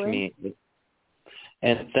you're saying to me,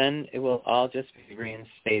 and then it will all just be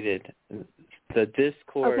reinstated. The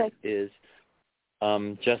discord is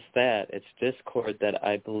just that. It's discord that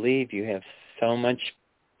I believe you have so much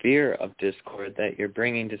fear of discord that you're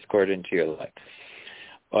bringing discord into your life.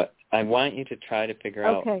 But I want you to try to figure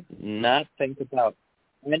out, not think about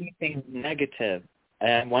anything negative.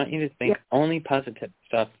 I want you to think only positive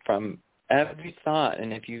stuff from every thought.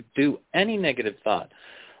 And if you do any negative thought,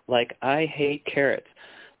 like I hate carrots,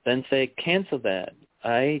 then say cancel that.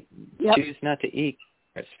 I choose not to eat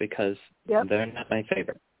carrots because they're not my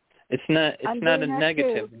favorite. It's not a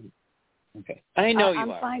negative. Too. Okay. I know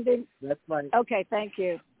you are. That's my... Okay, thank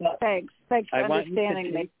you. Thanks for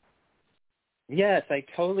understanding me. Yes, I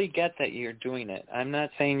totally get that you're doing it. I'm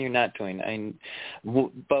not saying you're not doing it.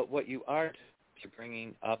 But what you are, you're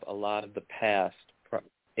bringing up a lot of the past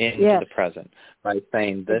into the present by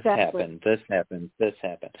saying this happened, this happened, this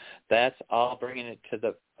happened. That's all bringing it to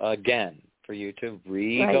the again for you to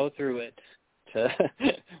go through it, to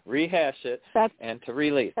rehash it and to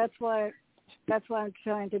release. That's why I'm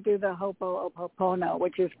trying to do the Ho'oponopono,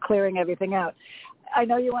 which is clearing everything out. I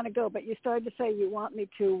know you want to go, but you started to say you want me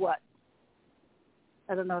to what?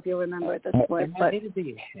 I don't know if you'll remember at this point. I want you to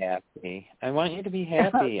be happy. I want you to be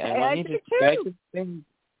happy. Okay, I want you to try to think.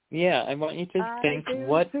 Yeah, I want you to think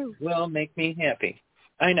what will make me happy.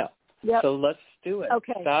 I know. Yep. So let's do it.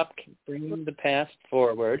 Okay. Stop bringing the past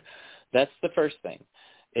forward. That's the first thing,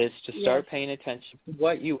 is to start paying attention to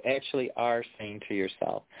what you actually are saying to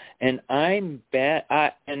yourself. And I'm bad.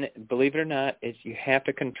 And believe it or not, is you have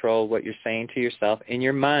to control what you're saying to yourself in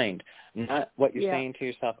your mind, not what you're saying to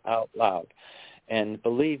yourself out loud. And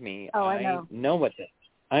believe me, I know what that is.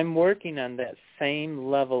 I'm working on that same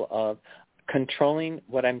level of controlling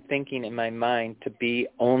what I'm thinking in my mind to be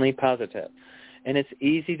only positive. And it's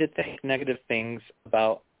easy to think negative things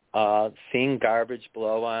about seeing garbage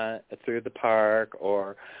blow through the park,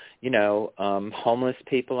 or, homeless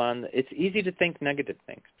people it's easy to think negative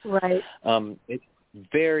things. Right. It's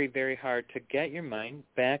very, very hard to get your mind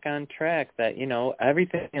back on track that,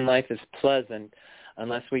 everything in life is pleasant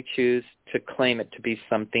unless we choose to claim it to be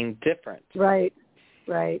something different. Right.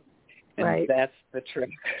 And that's the trick.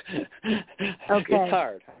 Okay. It's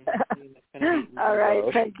hard. All right.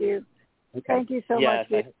 Thank you. Okay. Thank you so much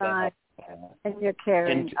for your time and your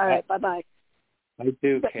caring. All right. Bye-bye. I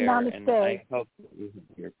do care, Namaste. and I hope you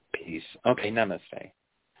have your peace. Okay, namaste.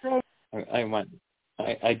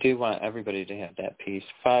 I do want everybody to have that peace.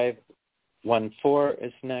 514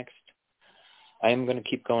 is next. I am going to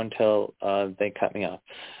keep going till they cut me off.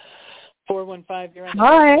 415, you're on.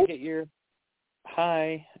 Hi. Get your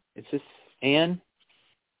hi. Is this Anne?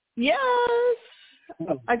 Yes.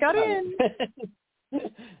 I got in.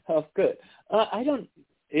 Oh, good.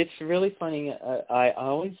 It's really funny. I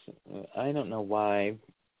don't know why,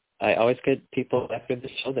 I always get people after the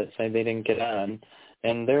show that say they didn't get on.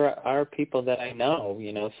 And there are people that I know,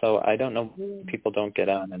 so I don't know if people don't get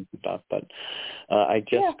on and stuff, but I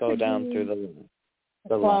just go down through the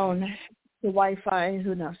phone, the Wi-Fi,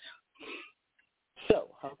 who knows. So,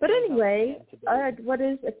 but anyway, what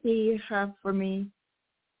is it you have for me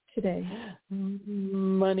today?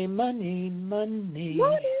 Money.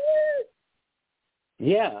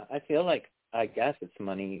 Yeah, I feel like, I guess it's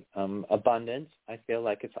money, abundance. I feel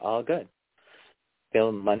like it's all good. I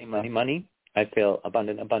feel money. I feel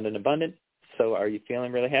abundant. So are you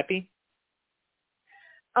feeling really happy?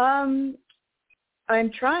 I'm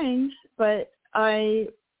trying, but I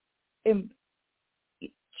am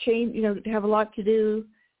have a lot to do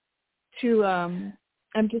to,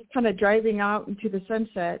 I'm just kind of driving out into the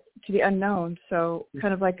sunset to the unknown. So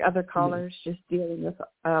kind of like other callers, just dealing with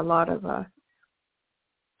a lot of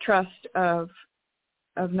trust of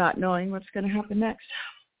not knowing what's going to happen next.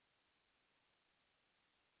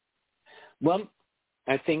 Well,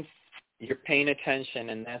 I think you're paying attention,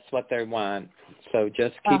 and that's what they want. So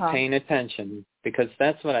just keep paying attention, because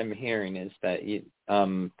that's what I'm hearing, is that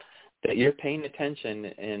that you're paying attention,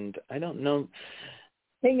 and I don't know.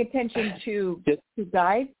 Paying attention to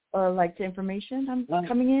guide, or like to information I'm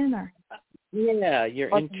coming in, or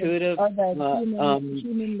your intuitive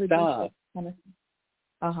human stuff. Kind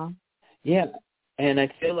of. Yeah, and I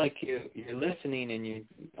feel like you're listening, and you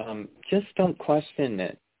just don't question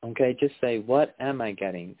it. Okay, just say, what am I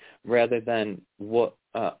getting, rather than what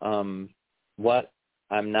I'm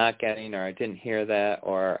not getting, or I didn't hear that,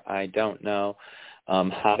 or I don't know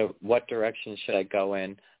what direction should I go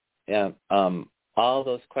in. All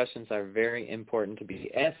those questions are very important to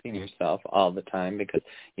be asking yourself all the time, because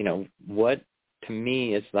what to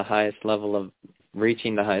me is the highest level of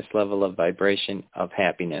reaching the highest level of vibration of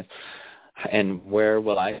happiness, and where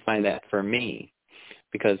will I find that for me?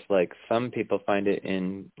 Because, like, some people find it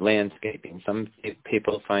in landscaping, some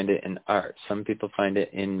people find it in art, some people find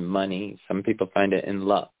it in money, some people find it in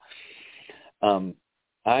love.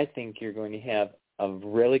 I think you're going to have a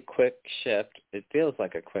really quick shift. It feels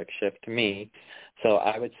like a quick shift to me. So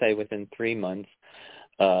I would say within 3 months,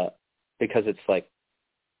 because it's like,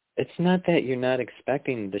 it's not that you're not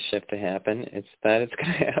expecting the shift to happen. It's that it's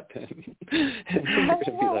going to happen. And you're going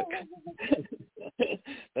to be like...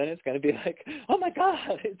 then it's going to be like, oh my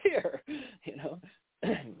God, it's here,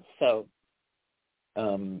 So,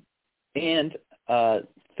 and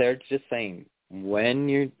they're just saying, when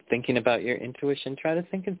you're thinking about your intuition, try to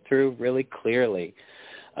think it through really clearly.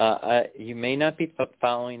 You may not be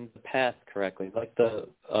following the path correctly. Like the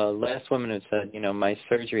last woman who said, my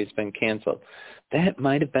surgery's been canceled. That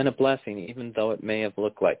might have been a blessing, even though it may have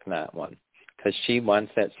looked like that one, because she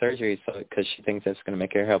wants that surgery because she thinks it's going to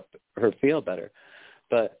make her feel better.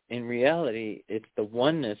 But in reality, it's the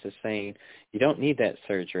oneness is saying you don't need that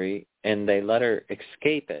surgery, and they let her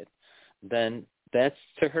escape it. Then that's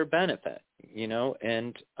to her benefit,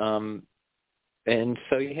 and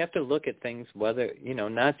so you have to look at things whether,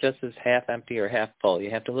 not just as half empty or half full. You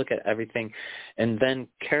have to look at everything and then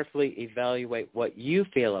carefully evaluate what you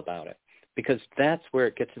feel about it, because that's where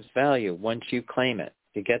it gets its value once you claim it.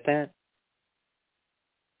 You get that?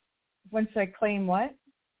 Once I claim what?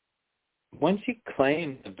 Once you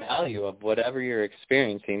claim the value of whatever you're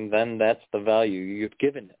experiencing, then that's the value you've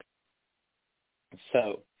given it.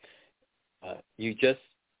 So you just,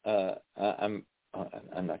 I'm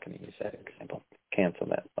not going to use that example. Cancel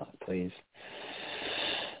that thought, please.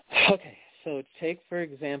 Okay, so take, for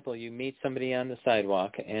example, you meet somebody on the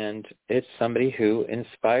sidewalk, and it's somebody who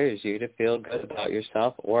inspires you to feel good about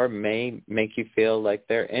yourself, or may make you feel like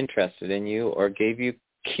they're interested in you, or gave you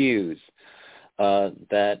cues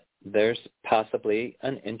that there's possibly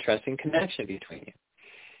an interesting connection between you.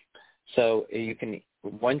 So you can,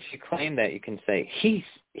 once you claim that, you can say, he's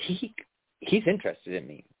interested in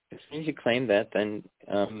me. As soon as you claim that, then,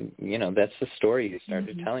 that's the story you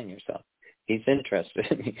started telling yourself. He's interested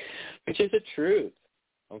in me, which is a truth,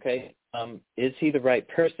 okay? Is he the right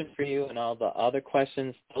person for you, and all the other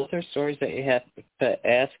questions? Those are stories that you have to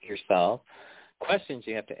ask yourself, questions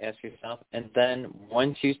you have to ask yourself, and then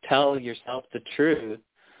once you tell yourself the truth,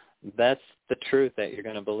 that's the truth that you're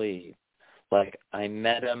going to believe. Like, I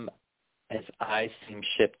met him, his eyes seem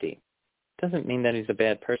shifty. Doesn't mean that he's a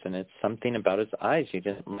bad person. It's something about his eyes you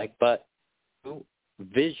didn't like, but you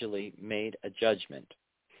visually made a judgment.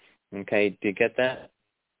 Okay, do you get that?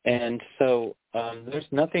 And so there's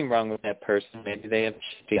nothing wrong with that person. Maybe they have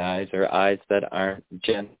shifty eyes or eyes that aren't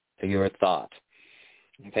gentle to your thought.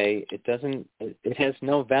 Okay, it has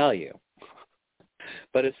no value.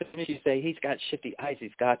 But as soon as you say he's got shifty eyes,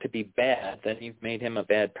 he's got to be bad, then you've made him a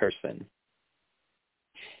bad person.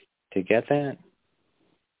 Do you get that?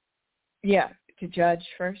 Yeah, to judge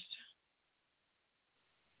first.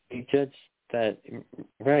 You judge that,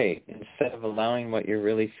 right, instead of allowing what you're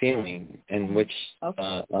really feeling, in which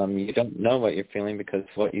you don't know what you're feeling, because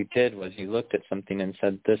what you did was you looked at something and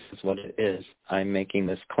said, this is what it is. I'm making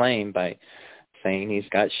this claim by saying he's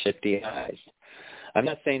got shifty eyes. I'm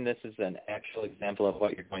not saying this is an actual example of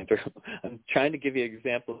what you're going through. I'm trying to give you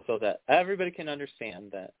examples so that everybody can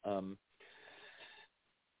understand that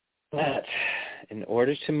that in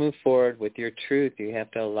order to move forward with your truth, you have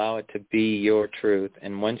to allow it to be your truth.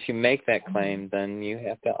 And once you make that claim, then you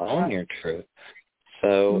have to own your truth.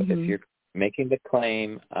 So if you're making the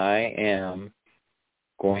claim, I am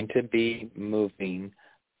going to be moving,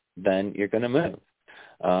 then you're going to move.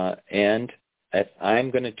 And if I'm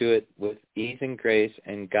going to do it with ease and grace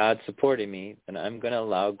and God supporting me, then I'm going to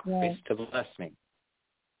allow grace to bless me.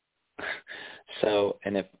 So,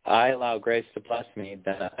 and if I allow grace to bless me,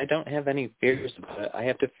 then I don't have any fears about it. I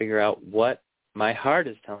have to figure out what my heart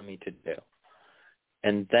is telling me to do.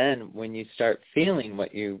 And then when you start feeling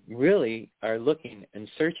what you really are looking and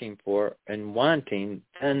searching for and wanting,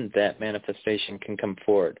 then that manifestation can come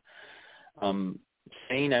forward.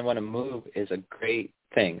 Saying I want to move is a great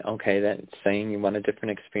thing. Okay, that's saying you want a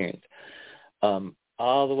different experience.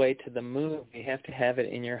 All the way to the move, you have to have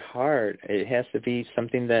it in your heart. It has to be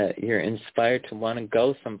something that you're inspired to want to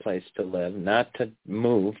go someplace to live, not to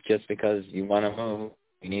move just because you want to move.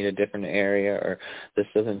 You need a different area, or this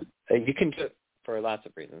doesn't. You can do it for lots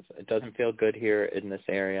of reasons. It doesn't feel good here in this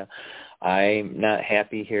area. I'm not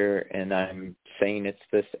happy here, and I'm saying it's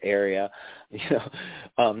this area.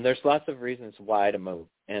 There's lots of reasons why to move,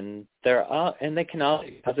 and they can all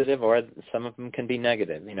be positive, or some of them can be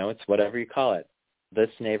negative. It's whatever you call it. This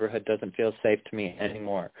neighborhood doesn't feel safe to me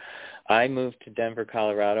anymore. I moved to Denver,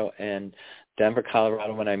 Colorado, and Denver,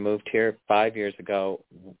 Colorado, when I moved here 5 years ago,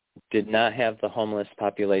 did not have the homeless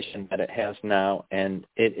population that it has now, and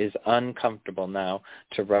it is uncomfortable now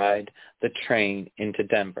to ride the train into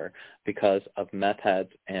Denver because of meth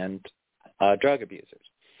heads and drug abusers.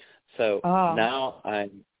 So now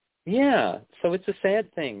so it's a sad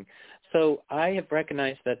thing. So I have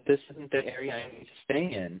recognized that this isn't the area I need to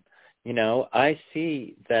stay in. I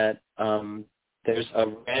see that there's a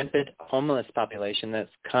rampant homeless population that's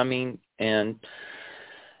coming, and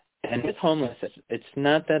with homeless, it's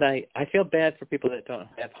not that I feel bad for people that don't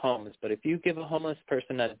have homes, but if you give a homeless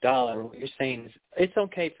person $1, what you're saying is it's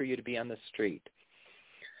okay for you to be on the street.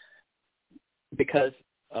 Because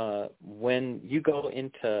when you go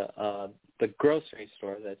into the grocery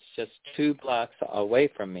store that's just 2 blocks away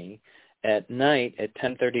from me, at night, at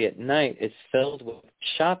 10:30 at night, it's filled with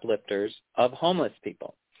shoplifters of homeless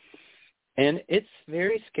people. And it's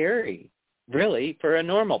very scary. really, for a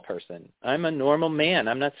normal person. I'm a normal man.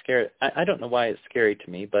 I'm not scared. I don't know why it's scary to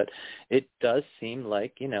me, but it does seem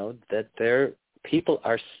like, that people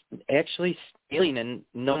are actually stealing and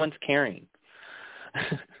no one's caring.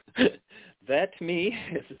 That to me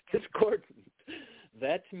is discordant.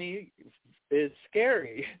 That to me is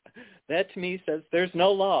scary. That to me says there's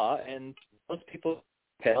no law and most people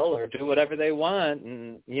tell or do whatever they want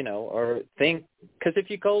and, or think, because if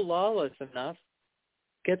you go lawless enough,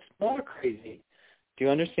 it gets more crazy. Do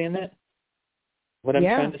you understand that? What I'm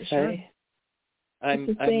trying to say? Sure.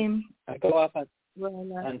 It's the same. I go off on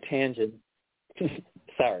tangent.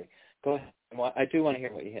 Sorry. Go ahead. I do want to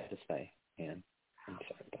hear what you had to say, Ann. I'm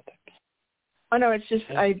sorry about that. Oh no, it's just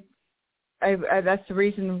I that's the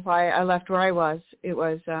reason why I left where I was. It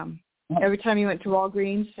was every time you went to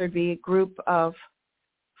Walgreens, there'd be a group of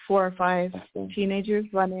 4 or 5 teenagers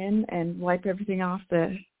run in and wipe everything off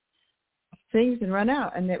the things and run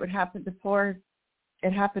out, and it would happen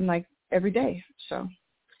it happened like every day. So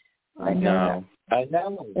I know. I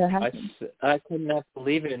could not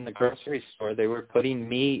believe it in the grocery store. They were putting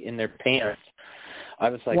meat in their pants. I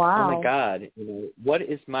was like, wow. Oh my God, what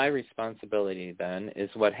is my responsibility then is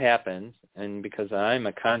what happens. And because I'm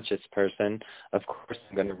a conscious person, of course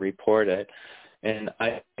I'm going to report it. And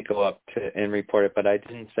I go up and report it, but I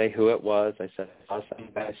didn't say who it was. I said, I saw some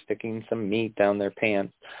guy sticking some meat down their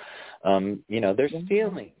pants. They're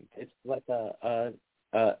stealing. It's like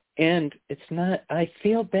and it's not, I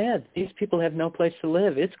feel bad. These people have no place to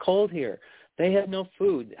live. It's cold here. They have no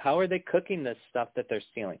food. How are they cooking this stuff that they're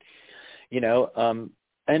stealing?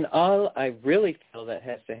 And all I really feel that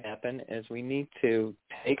has to happen is we need to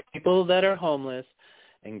take people that are homeless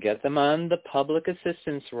and get them on the public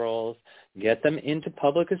assistance rolls, get them into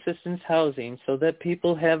public assistance housing so that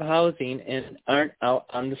people have housing and aren't out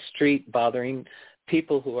on the street bothering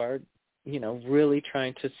people who are, really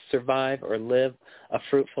trying to survive or live a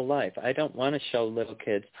fruitful life. I don't want to show little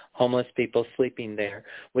kids, homeless people sleeping there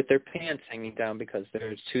with their pants hanging down because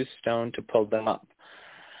they're too stoned to pull them up.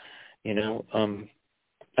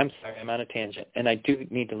 I'm sorry, I'm on a tangent, and I do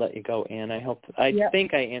need to let you go, Ann. I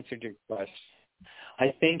think I answered your question.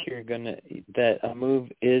 I think that a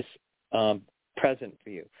move is present for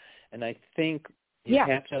you, and I think you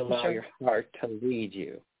have to allow your heart to lead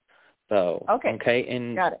you, though. Okay,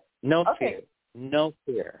 and got it. No fear. No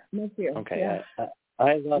fear. No fear. Okay, yeah.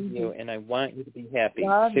 I love you, and I want you to be happy.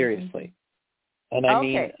 Love seriously. You. And I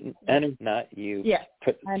mean, and not you. Yeah,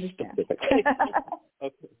 I understand.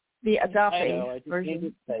 Okay. The agape I know, I just version.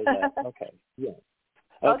 needed to say that. Okay, yeah.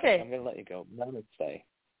 Okay, I'm going to let you go. Namaste.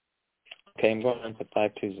 Okay, I'm going on to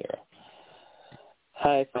 520.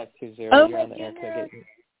 Hi, 520. You're on the air. Can I get you?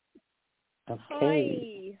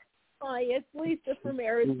 Okay. Hi, it's Lisa from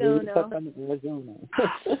Arizona.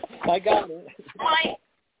 I got it.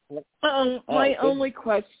 My only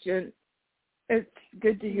question, it's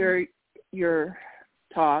good to hear your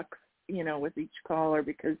talk, with each caller,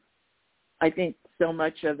 because I think so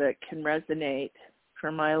much of it can resonate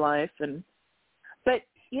for my life. But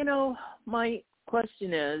my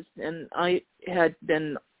question is, and I had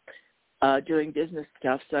been doing business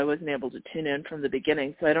stuff, so I wasn't able to tune in from the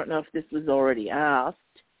beginning, so I don't know if this was already asked.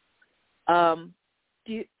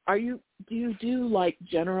 Do you do like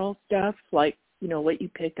general stuff, like what you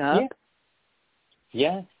pick up?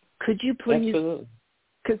 Yeah. Could you please? Absolutely.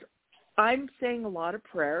 Because I'm saying a lot of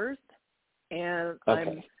prayers, and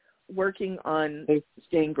I'm working on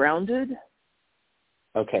staying grounded.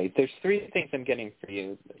 Okay, there's 3 things I'm getting for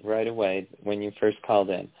you right away when you first called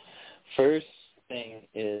in. First thing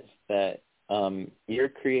is that your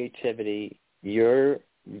creativity, your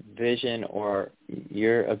vision, or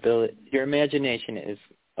your ability, your imagination is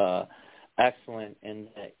excellent, and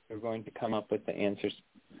that you're going to come up with the answers.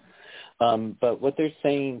 But what they're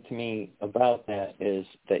saying to me about that is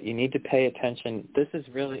that you need to pay attention. This is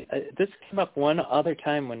really, this came up one other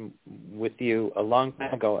time with you a long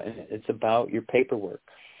time ago, and it's about your paperwork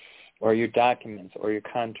or your documents or your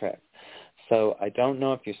contracts. So I don't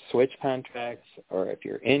know if you switch contracts or if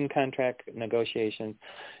you're in contract negotiations.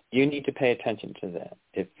 You need to pay attention to that.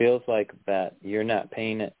 It feels like that you're not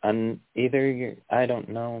paying it on either I don't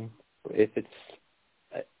know if it's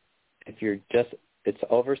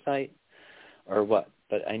oversight or what,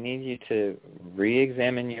 but I need you to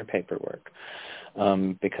re-examine your paperwork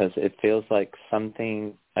because it feels like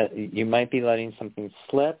something, you might be letting something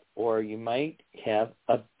slip, or you might have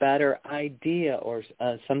a better idea or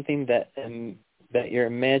something that your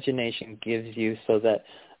imagination gives you so that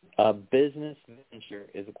a business venture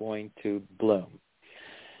is going to bloom,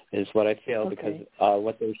 is what I feel, because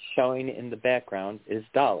what they're showing in the background is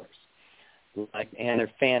dollars. And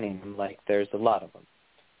they're fanning them like there's a lot of them.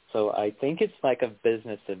 So I think it's like a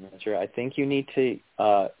business adventure. I think you need to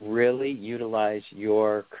really utilize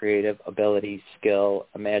your creative ability, skill,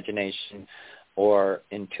 imagination, or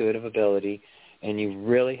intuitive ability, and you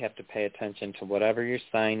really have to pay attention to whatever you're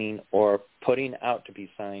signing or putting out to be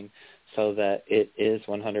signed so that it is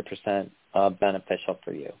 100% beneficial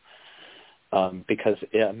for you, because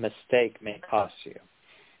a mistake may cost you.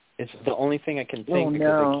 It's the only thing I can think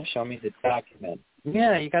because they keep showing me the document.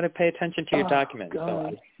 Yeah, you got to pay attention to your document.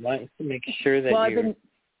 God. So I want to make sure that I've been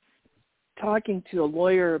talking to a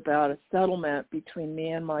lawyer about a settlement between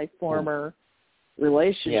me and my former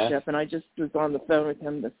relationship, and I just was on the phone with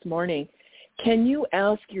him this morning. Can you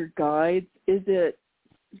ask your guides, is it,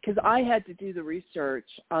 because I had to do the research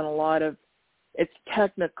on a lot of, it's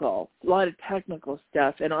technical, a lot of technical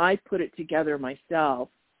stuff, and I put it together myself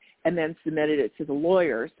and then submitted it to the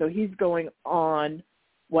lawyer. So he's going on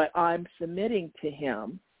what I'm submitting to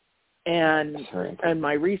him and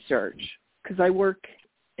my research, because I work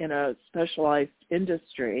in a specialized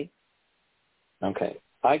industry. Okay.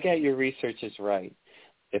 I get your research is right,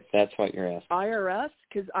 if that's what you're asking. IRS,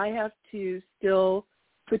 because I have to still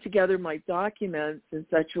put together my documents in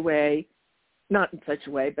such a way, not in such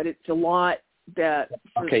a way, but it's a lot that...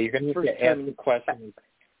 Okay, you're going to have to ask the question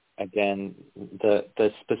again.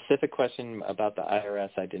 The specific question about the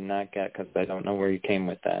IRS I did not get because I don't know where you came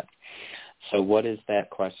with that. So what is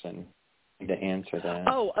that question to answer that?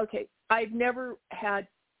 Oh, okay. I've never had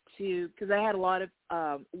to, because I had a lot of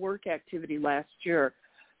work activity last year,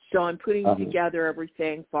 so I'm putting together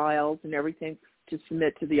everything, files and everything to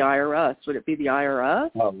submit to the IRS. Would it be the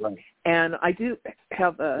IRS? Oh, right. And I do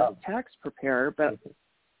have a tax preparer, but...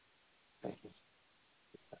 Thank you.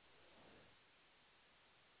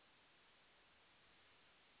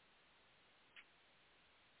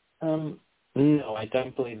 No, I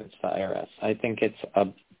don't believe it's the IRS. I think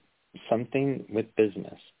it's something with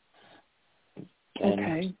business.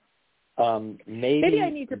 And, okay. Maybe I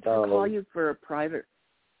need to call you for a private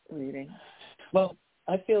reading. Well,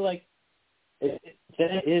 I feel like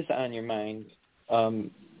that is on your mind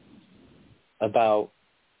about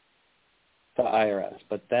the IRS,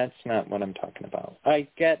 but that's not what I'm talking about. I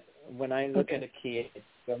get when I look at a key, I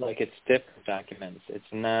feel like it's different documents. It's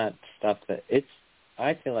not stuff that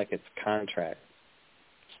I feel like it's contract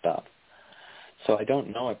stuff. So I don't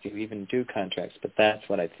know if you even do contracts, but that's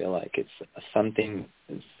what I feel like. It's something.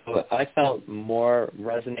 So I felt more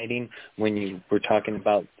resonating when you were talking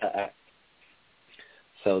about the act.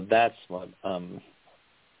 So that's what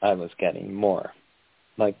I was getting more.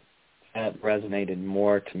 Like that resonated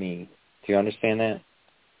more to me. Do you understand that?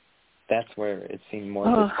 That's where it seemed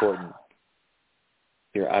more discordant.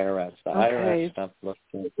 Your IRS. The IRS stuff looks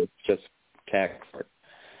like it's just tax work.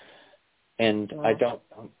 And I can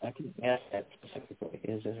ask that specifically.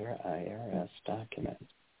 Is there IRS documents?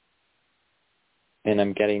 And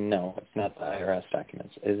I'm getting no, it's not the IRS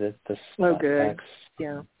documents. Is it the X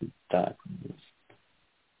documents?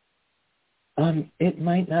 It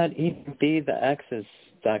might not even be the X's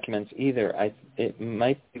documents either. It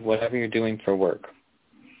might be whatever you're doing for work.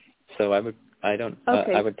 So I would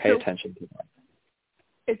pay attention to that.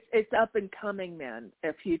 It's up and coming then,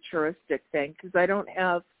 a futuristic thing, because I don't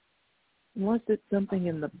have, unless it's something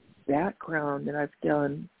in the background that I've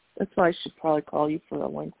done. That's why I should probably call you for a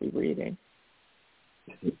lengthy reading.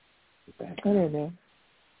 I don't know.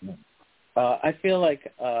 I feel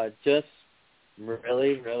like just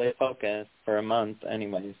really, really focus for a month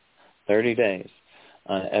anyways, 30 days,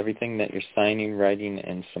 on everything that you're signing, writing,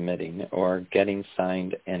 and submitting or getting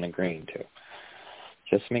signed and agreeing to.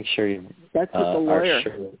 Just make sure you that's with the lawyer are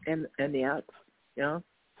sure. and the ex, yeah.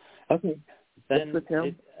 Okay. Then with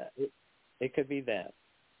him. It could be that.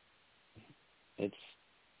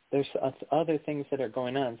 There's other things that are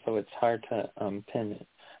going on, so it's hard to pin it.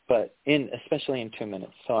 But especially in 2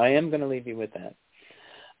 minutes. So I am going to leave you with that.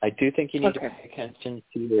 I do think you need to pay attention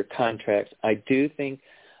to your contracts. I do think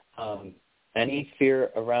any fear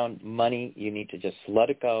around money, you need to just let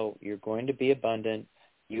it go. You're going to be abundant.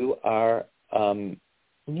 You are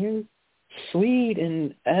you're sweet,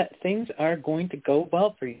 and things are going to go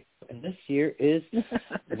well for you. And this year is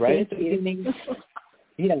right at the beginning.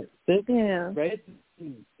 Right at the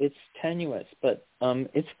beginning. It's tenuous, but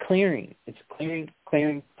it's clearing. It's clearing.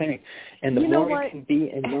 And the more you can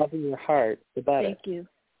be in love in your heart, the better. Thank you.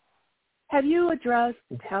 Have you addressed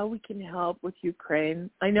how we can help with Ukraine?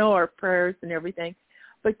 I know our prayers and everything,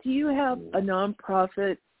 but do you have a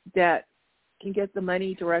nonprofit that can get the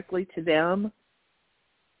money directly to them?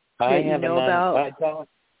 I don't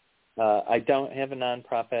have a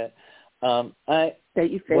nonprofit. That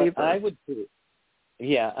you favor. What I would do.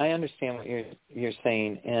 Yeah, I understand what you're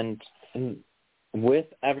saying, and with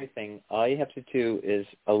everything, all you have to do is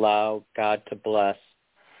allow God to bless.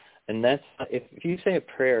 And that's, if you say a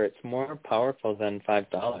prayer, it's more powerful than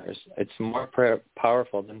 $5. It's more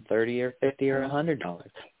powerful than $30 or $50 or $100,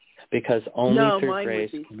 because only through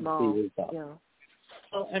grace can you see results. Yeah.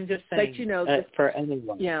 Well, I'm just saying, but for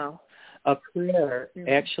anyone, a prayer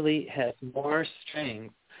actually has more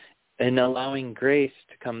strength in allowing grace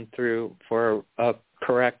to come through for a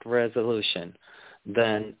correct resolution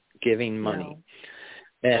than giving money.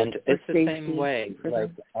 And it's the same way,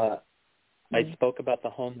 like I spoke about the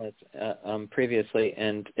homeless previously,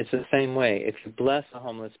 and it's the same way. If you bless a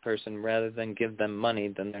homeless person rather than give them money,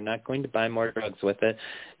 then they're not going to buy more drugs with it,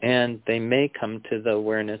 and they may come to the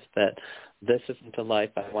awareness that this isn't a life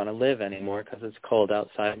I want to live anymore because it's cold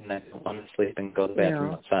outside and I don't want to sleep and go to the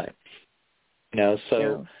bathroom outside.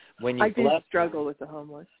 So when you do struggle with the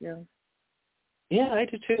homeless, Yeah, I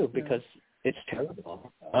do too, because it's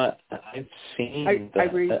terrible. I've seen I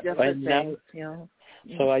read different things,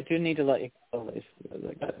 So I do need to let you go,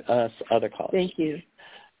 other calls. Thank you.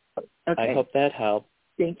 Okay. I hope that helped.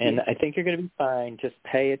 Thank you. And I think you're going to be fine. Just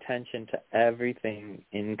pay attention to everything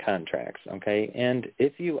in contracts, okay? And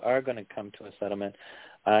if you are going to come to a settlement,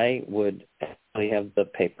 I would actually have the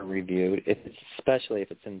paper reviewed, especially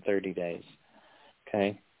if it's in 30 days,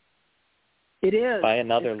 okay? It is. By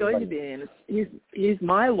another it's going to be. And he's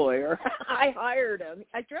my lawyer. I hired him.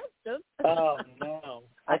 I trust him. Oh, no.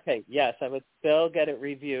 Okay, yes, I would still get it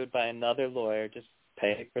reviewed by another lawyer. Just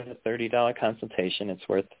pay for the $30 consultation. It's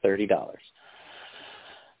worth $30.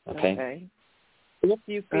 Okay. If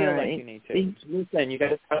you feel like you need to. Listen, you got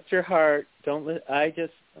to trust your heart. I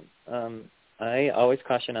always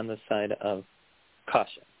caution on the side of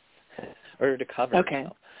caution, or to cover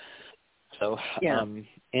yourself. So,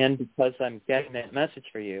 and because I'm getting that message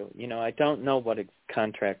for you, I don't know what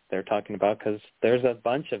contract they're talking about, because there's a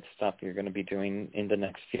bunch of stuff you're going to be doing in the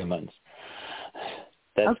next few months.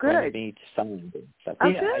 That's going to be signed.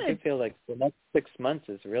 I do feel like the next 6 months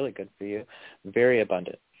is really good for you, very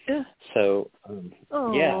abundant. Yeah. So, and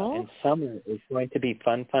summer is going to be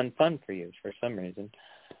fun for you for some reason.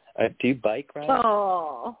 Do you bike ride?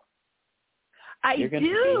 Oh, I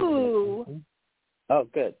do. Oh,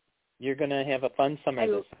 good. You're going to have a fun summer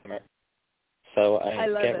this summer. So I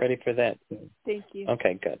get ready for that. Thank you.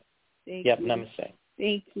 Okay, good. Thank you. Namaste.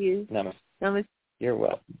 Thank you. Namaste. You're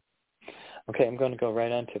welcome. Okay, I'm going to go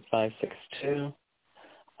right on to 562.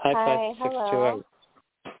 Hi, 562. Hello.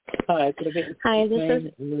 Hi, Hi, this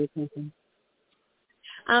is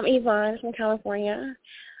I'm Yvonne from California.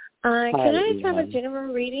 Can I have a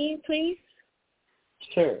general reading, please?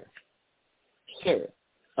 Sure.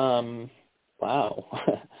 Wow.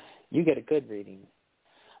 You get a good reading.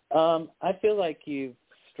 I feel like you've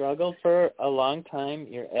struggled for a long time.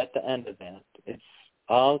 You're at the end of that. It's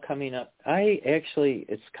all coming up.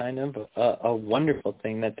 It's kind of a wonderful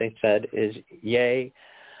thing that they said is, yay,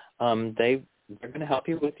 they're going to help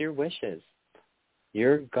you with your wishes.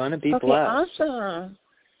 You're going to be blessed. Awesome.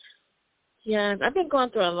 Yeah, I've been going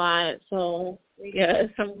through a lot, so yes,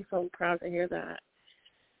 I'm so proud to hear that.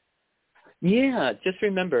 Yeah, just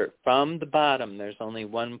remember, from the bottom, there's only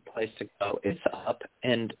one place to go. It's up,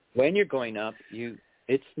 and when you're going up,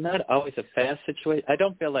 it's not always a fast situation. I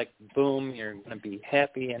don't feel like, boom, you're going to be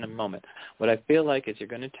happy in a moment. What I feel like is you're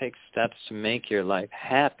going to take steps to make your life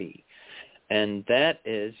happy. And that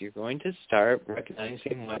is, you're going to start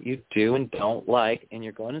recognizing what you do and don't like, and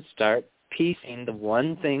you're going to start piecing the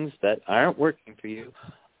one things that aren't working for you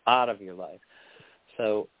out of your life.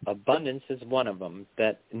 So abundance is one of them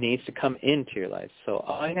that needs to come into your life. So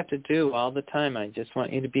all I have to do all the time, I just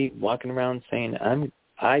want you to be walking around saying,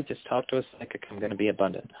 I just talked to a psychic, I'm going to be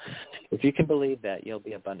abundant. If you can believe that, you'll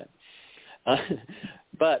be abundant.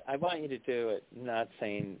 But I want you to do it not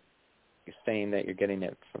saying that you're getting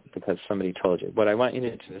it because somebody told you. What I want you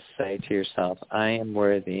to do is say to yourself, I am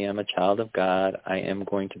worthy, I'm a child of God, I am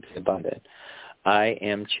going to be abundant. I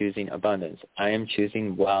am choosing abundance. I am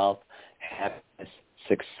choosing wealth, happiness,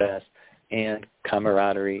 success, and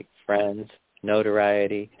camaraderie, friends,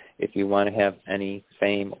 notoriety, if you want to have any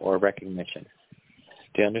fame or recognition.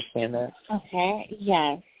 Do you understand that? Okay,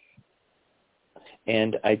 yes.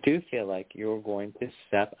 And I do feel like you're going to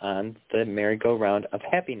step on the merry-go-round of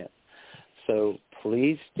happiness. So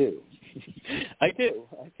please do. I do.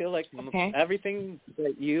 I feel like everything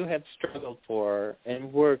that you have struggled for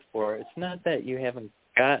and worked for, it's not that you haven't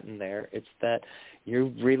gotten there. It's that you're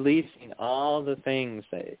releasing all the things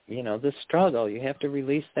that, the struggle. You have to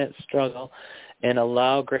release that struggle and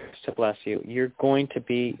allow grace to bless you. You're going to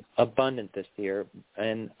be abundant this year.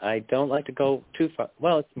 And I don't like to go too far.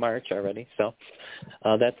 Well, it's March already, so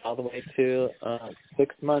that's all the way to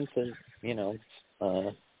 6 months. And,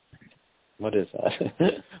 what is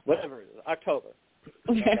that? Whatever, October.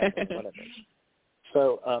 Whatever.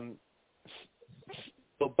 So,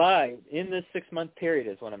 in this 6-month period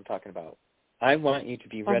is what I'm talking about. I want you to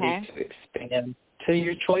be ready to expand to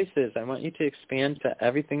your choices. I want you to expand to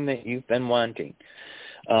everything that you've been wanting.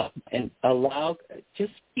 And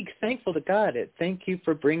just be thankful to God. Thank you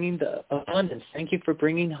for bringing the abundance. Thank you for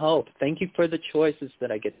bringing hope. Thank you for the choices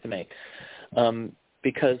that I get to make.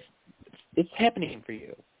 Because it's happening for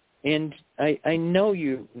you. And I know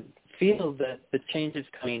you feel that the change is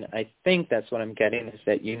coming. I think that's what I'm getting, is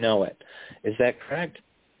that you know it. Is that correct?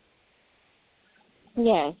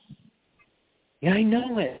 Yes. Yeah, I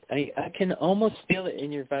know it. I can almost feel it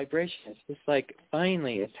in your vibration. It's just like,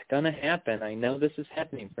 finally, it's going to happen. I know this is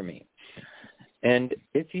happening for me. And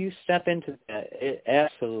if you step into that, it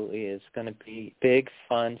absolutely is going to be big,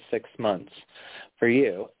 fun 6 months for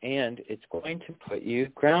you. And it's going to put you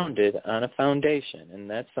grounded on a foundation. And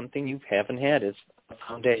that's something you haven't had, is a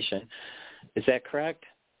foundation. Is that correct?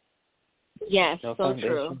 Yes, no so foundation?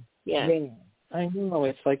 True. Yes. Yeah, I know.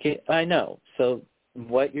 It's like, I know. So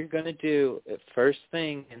what you're going to do first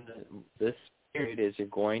thing in this period is you're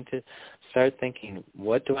going to start thinking,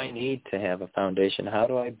 what do I need to have a foundation? How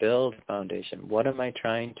do I build a foundation? What am I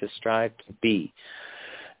trying to strive to be?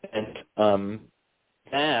 And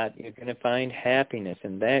that you're going to find happiness,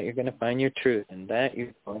 and that you're going to find your truth, and that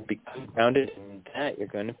you're going to become grounded, and that you're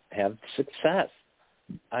going to have success.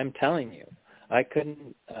 I'm telling you,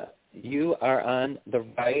 you are on the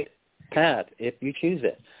right path if you choose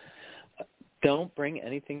it. Don't bring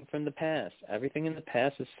anything from the past. Everything in the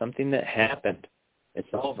past is something that happened. It's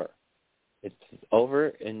over. It's over,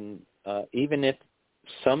 and even if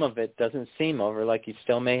some of it doesn't seem over, like you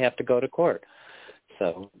still may have to go to court.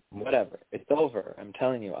 So whatever. It's over. I'm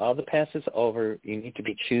telling you, all the past is over. You need to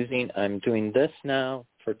be choosing, I'm doing this now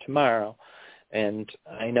for tomorrow. And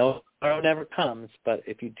I know tomorrow never comes, but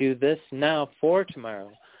if you do this now for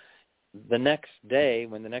tomorrow, the next day,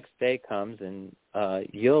 when the next day comes, and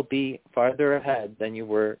you'll be farther ahead than you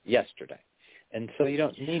were yesterday. And so you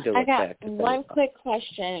don't need to look back. I got one quick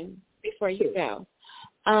question before you go.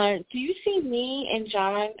 Do you see me and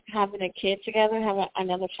John having a kid together, having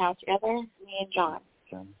another child together? Me and John.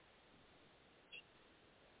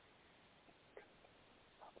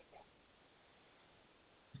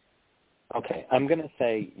 Okay, I'm going to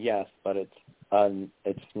say yes, but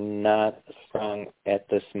it's not strong at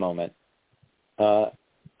this moment. Okay.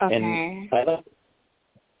 And I love it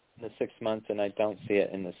in the 6 months, and I don't see it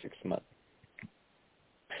in the 6 months.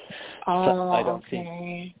 I don't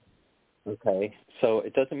see. Okay, so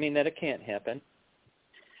it doesn't mean that it can't happen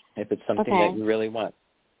if it's something that you really want.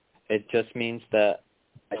 It just means that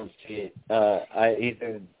I don't see it.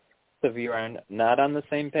 Either of you are not on the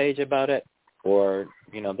same page about it, or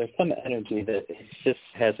there's some energy that it just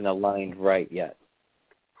hasn't aligned right yet.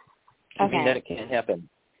 It doesn't mean that it can't happen.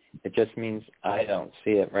 It just means I don't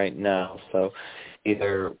see it right now. So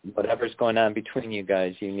either whatever's going on between you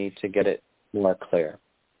guys, you need to get it more clear.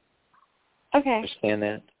 Okay. Understand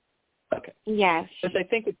that? Okay. Yes. Because I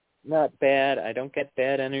think it's not bad. I don't get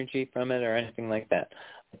bad energy from it or anything like that.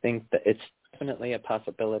 I think that it's definitely a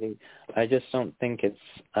possibility. I just don't think it's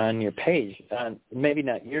on your page. Maybe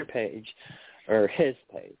not your page or his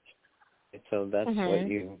page. So that's what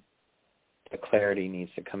the clarity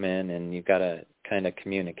needs to come in, and you've got to kind of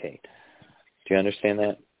communicate. Do you understand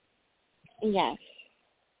that? Yes.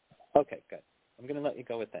 Okay, good. I'm going to let you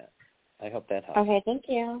go with that. I hope that helps. Okay, thank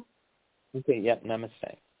you. Okay, yep,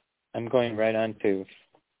 namaste. I'm going right on to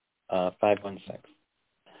 516.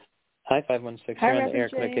 Hi, 516. Hi, You're on the air.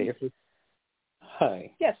 James. Could I get your first?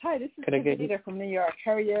 Hi. Yes, hi. This is Kavita from New York.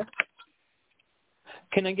 How are you?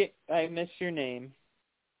 I missed your name.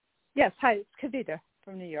 Yes, hi. It's Kavita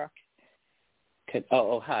from New York.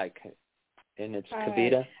 Hi. And it's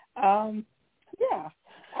Kavita? Yeah.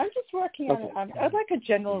 I'm just working on I'd like a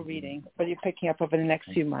general reading, but you're picking up over the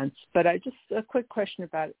next few months. But just a quick question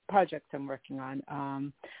about projects I'm working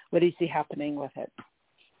on. What do you see happening with it?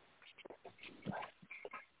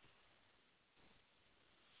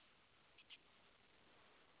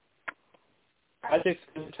 Project's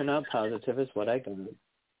going to turn out positive is what I got.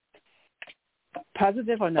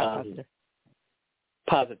 Positive or not positive?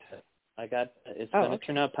 Positive. It's going to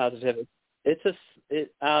turn out positive.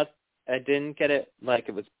 I didn't get it like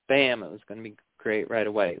it was bam, it was going to be great right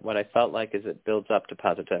away. What I felt like is it builds up to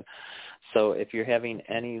positive. So if you're having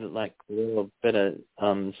any like little bit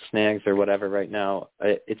of snags or whatever right now,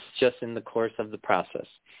 it's just in the course of the process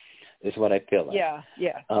is what I feel like. Yeah.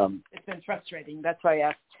 It's been frustrating. That's why I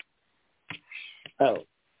asked. Oh.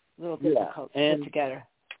 A little difficult to put together.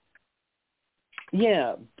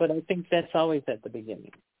 Yeah, but I think that's always at the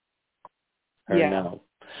beginning. Or no?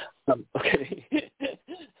 Okay.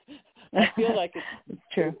 I feel like it's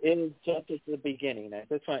true. It is just at the beginning. I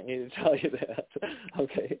just want you to tell you that.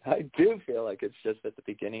 Okay. I do feel like it's just at the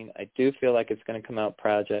beginning. I do feel like it's going to come out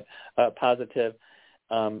positive.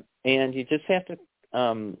 And you just have to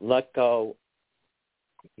let go.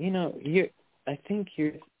 You know, I think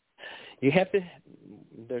you have to,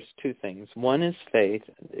 there's two things. One is faith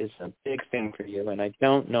is a big thing for you, and I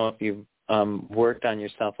don't know if you've worked on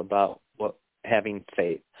yourself about having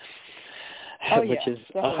faith. Which is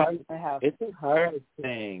it's a hard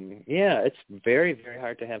thing. Yeah, it's very, very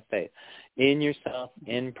hard to have faith in yourself,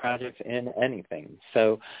 in projects, in anything.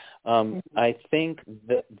 So I think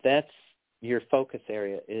that's your focus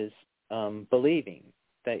area is believing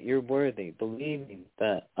that you're worthy, believing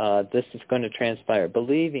that this is going to transpire,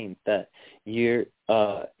 believing that you're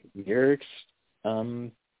going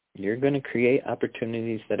to create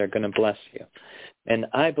opportunities that are going to bless you. And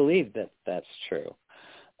I believe that that's true.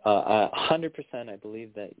 100% I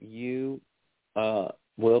believe that you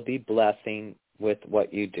will be blessing with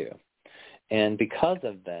what you do. And because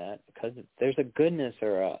of that, because there's a goodness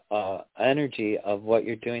or a energy of what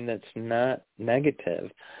you're doing that's not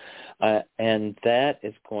negative, and that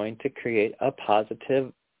is going to create a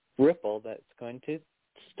positive ripple that's going to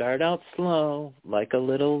start out slow, like a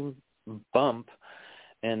little bump.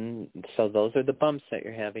 And so those are the bumps that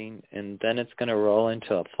you're having, and then it's going to roll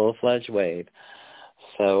into a full-fledged wave.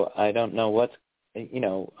 So I don't know what's,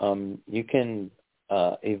 you can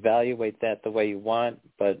evaluate that the way you want,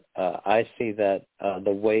 but I see that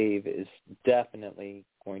the wave is definitely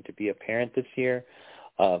going to be apparent this year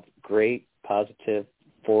of great positive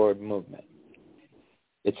forward movement.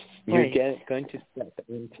 You're going to step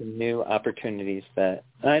into new opportunities that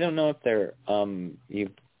I don't know if they're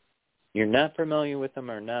you're not familiar with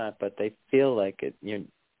them or not, but they feel like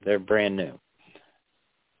they're brand new.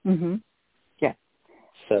 Mhm. Yeah.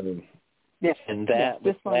 So, yes, and that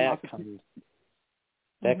with that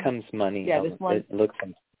comes money. Yeah, it looks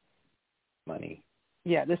like money.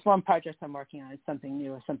 Yeah, this one project I'm working on is something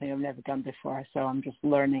new, something I've never done before. So I'm just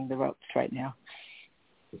learning the ropes right now.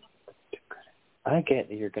 I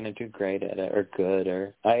get you're going to do great at it, or good,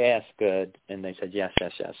 or I asked good, and they said yes.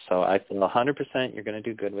 So I feel 100% you're going to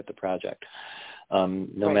do good with the project, no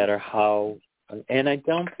matter how. And I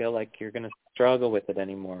don't feel like you're going to struggle with it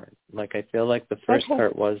anymore. Like I feel like the first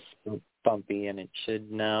part was bumpy, and it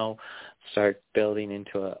should now start building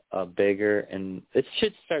into a bigger, and it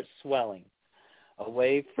should start swelling. A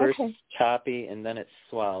wave first choppy, and then it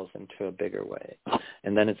swells into a bigger wave,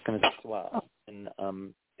 and then it's going to swell, and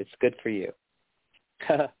it's good for you.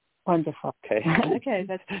 Wonderful. Okay. Okay,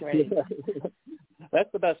 that's great.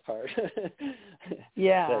 That's the best part.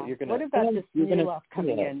 Yeah. What about this new love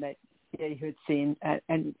coming in that you had seen?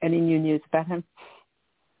 And any new news about him?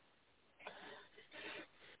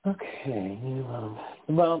 Okay.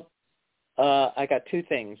 Well, I got two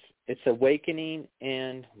things. It's awakening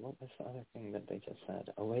and what was the other thing that they just said?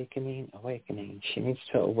 Awakening. She needs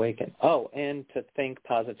to awaken. Oh, and to think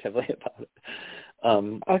positively about it.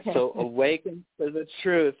 So awaken to the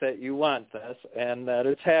truth that you want this and that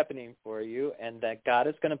it's happening for you and that God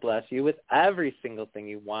is going to bless you with every single thing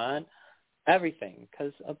you want, everything,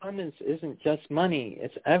 because abundance isn't just money,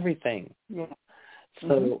 it's everything. Yeah.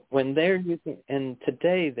 So when they're using, and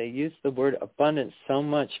today they use the word abundance so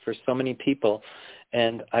much for so many people,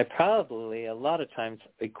 and I probably a lot of times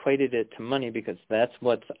equated it to money because that's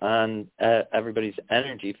what's on everybody's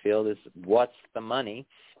energy field is what's the money.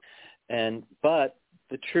 But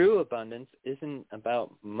the true abundance isn't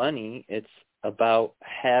about money, it's about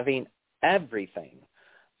having everything.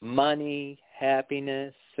 Money,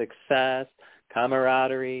 happiness, success,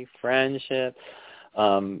 camaraderie, friendship,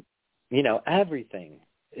 everything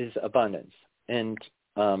is abundance. And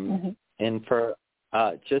and for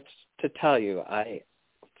just to tell you, I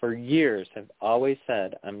for years have always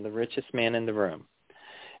said I'm the richest man in the room.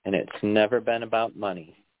 And it's never been about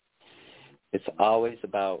money. It's always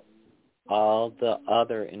about all the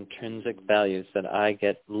other intrinsic values that I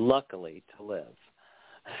get luckily to live.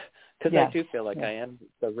 Because I do feel like I am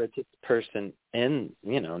the richest person in,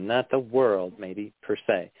 not the world maybe per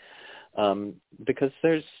se. Because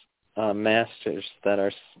there's masters that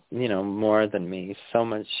are, more than me, so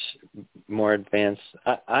much more advanced.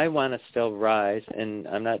 I want to still rise, and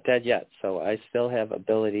I'm not dead yet, so I still have a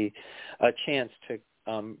chance to,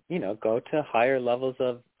 go to higher levels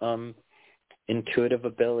of intuitive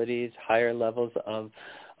abilities, higher levels of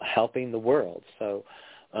helping the world. So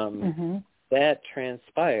that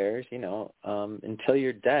transpires, until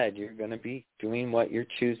you're dead, you're going to be doing what you're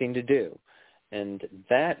choosing to do. And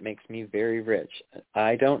that makes me very rich.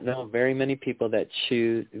 I don't know very many people that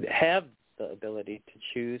have the ability to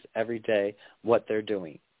choose every day what they're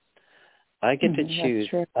doing. I get to choose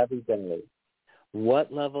every day.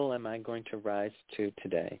 What level am I going to rise to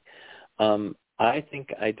today? I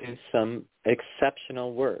think I do some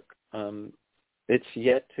exceptional work. It's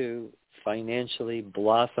yet to financially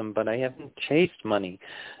blossom, but I haven't chased money,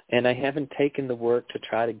 and I haven't taken the work to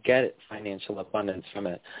try to get financial abundance from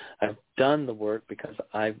it. I've done the work because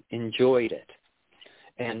I've enjoyed it,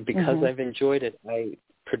 and because I've enjoyed it, I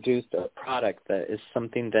produced a product that is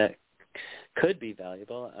something that could be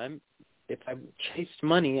valuable. If I chased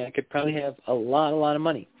money, I could probably have a lot of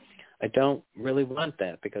money. I don't really want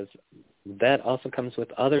that, because that also comes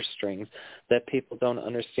with other strings that people don't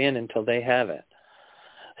understand until they have it.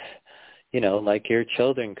 Like your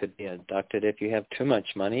children could be abducted if you have too much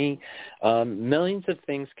money. Millions of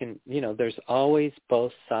things can, there's always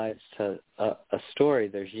both sides to a story.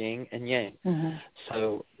 There's yin and yang.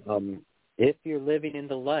 So if you're living in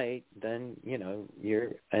the light, then,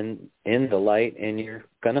 you're in the light and you're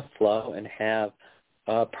going to flow and have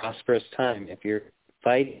a prosperous time. If you're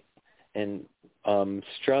fighting and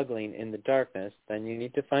struggling in the darkness, then you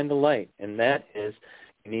need to find the light. And that is,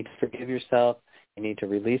 you need to forgive yourself. You need to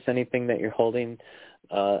release anything that you're holding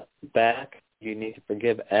back. You need to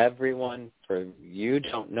forgive everyone, for you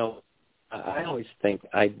don't know. I always think,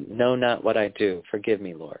 I know not what I do. Forgive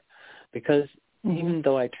me, Lord. Because even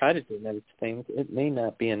though I try to do nice things, it may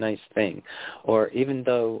not be a nice thing. Or even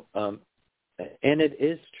though, and it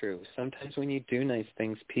is true, sometimes when you do nice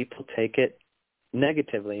things, people take it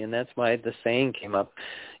negatively. And that's why the saying came up,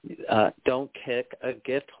 don't kick a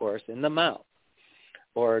gift horse in the mouth.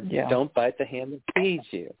 Or don't bite the hand that feeds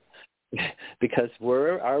you, because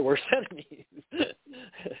we're our worst enemies.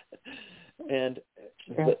 And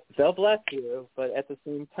they'll bless you, but at the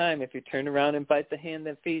same time, if you turn around and bite the hand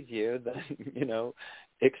that feeds you, then,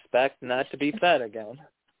 expect not to be fed again.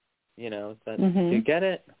 But do you get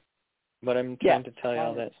it? What I'm trying to tell you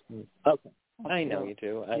all that? Okay. I know you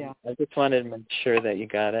do. I just wanted to make sure that you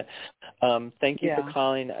got it. Thank you for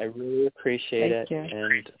calling. I really appreciate it.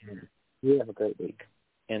 And you have a great week.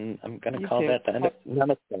 And I'm going to call that the end of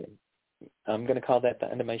Namaste. I'm going to call that the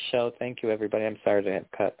end of my show. Thank you, everybody. I'm sorry to have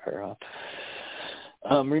cut her off.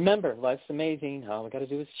 Remember, life's amazing. All we got to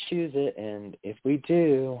do is choose it. And if we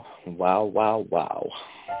do, wow, wow, wow.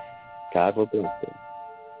 God will bless you.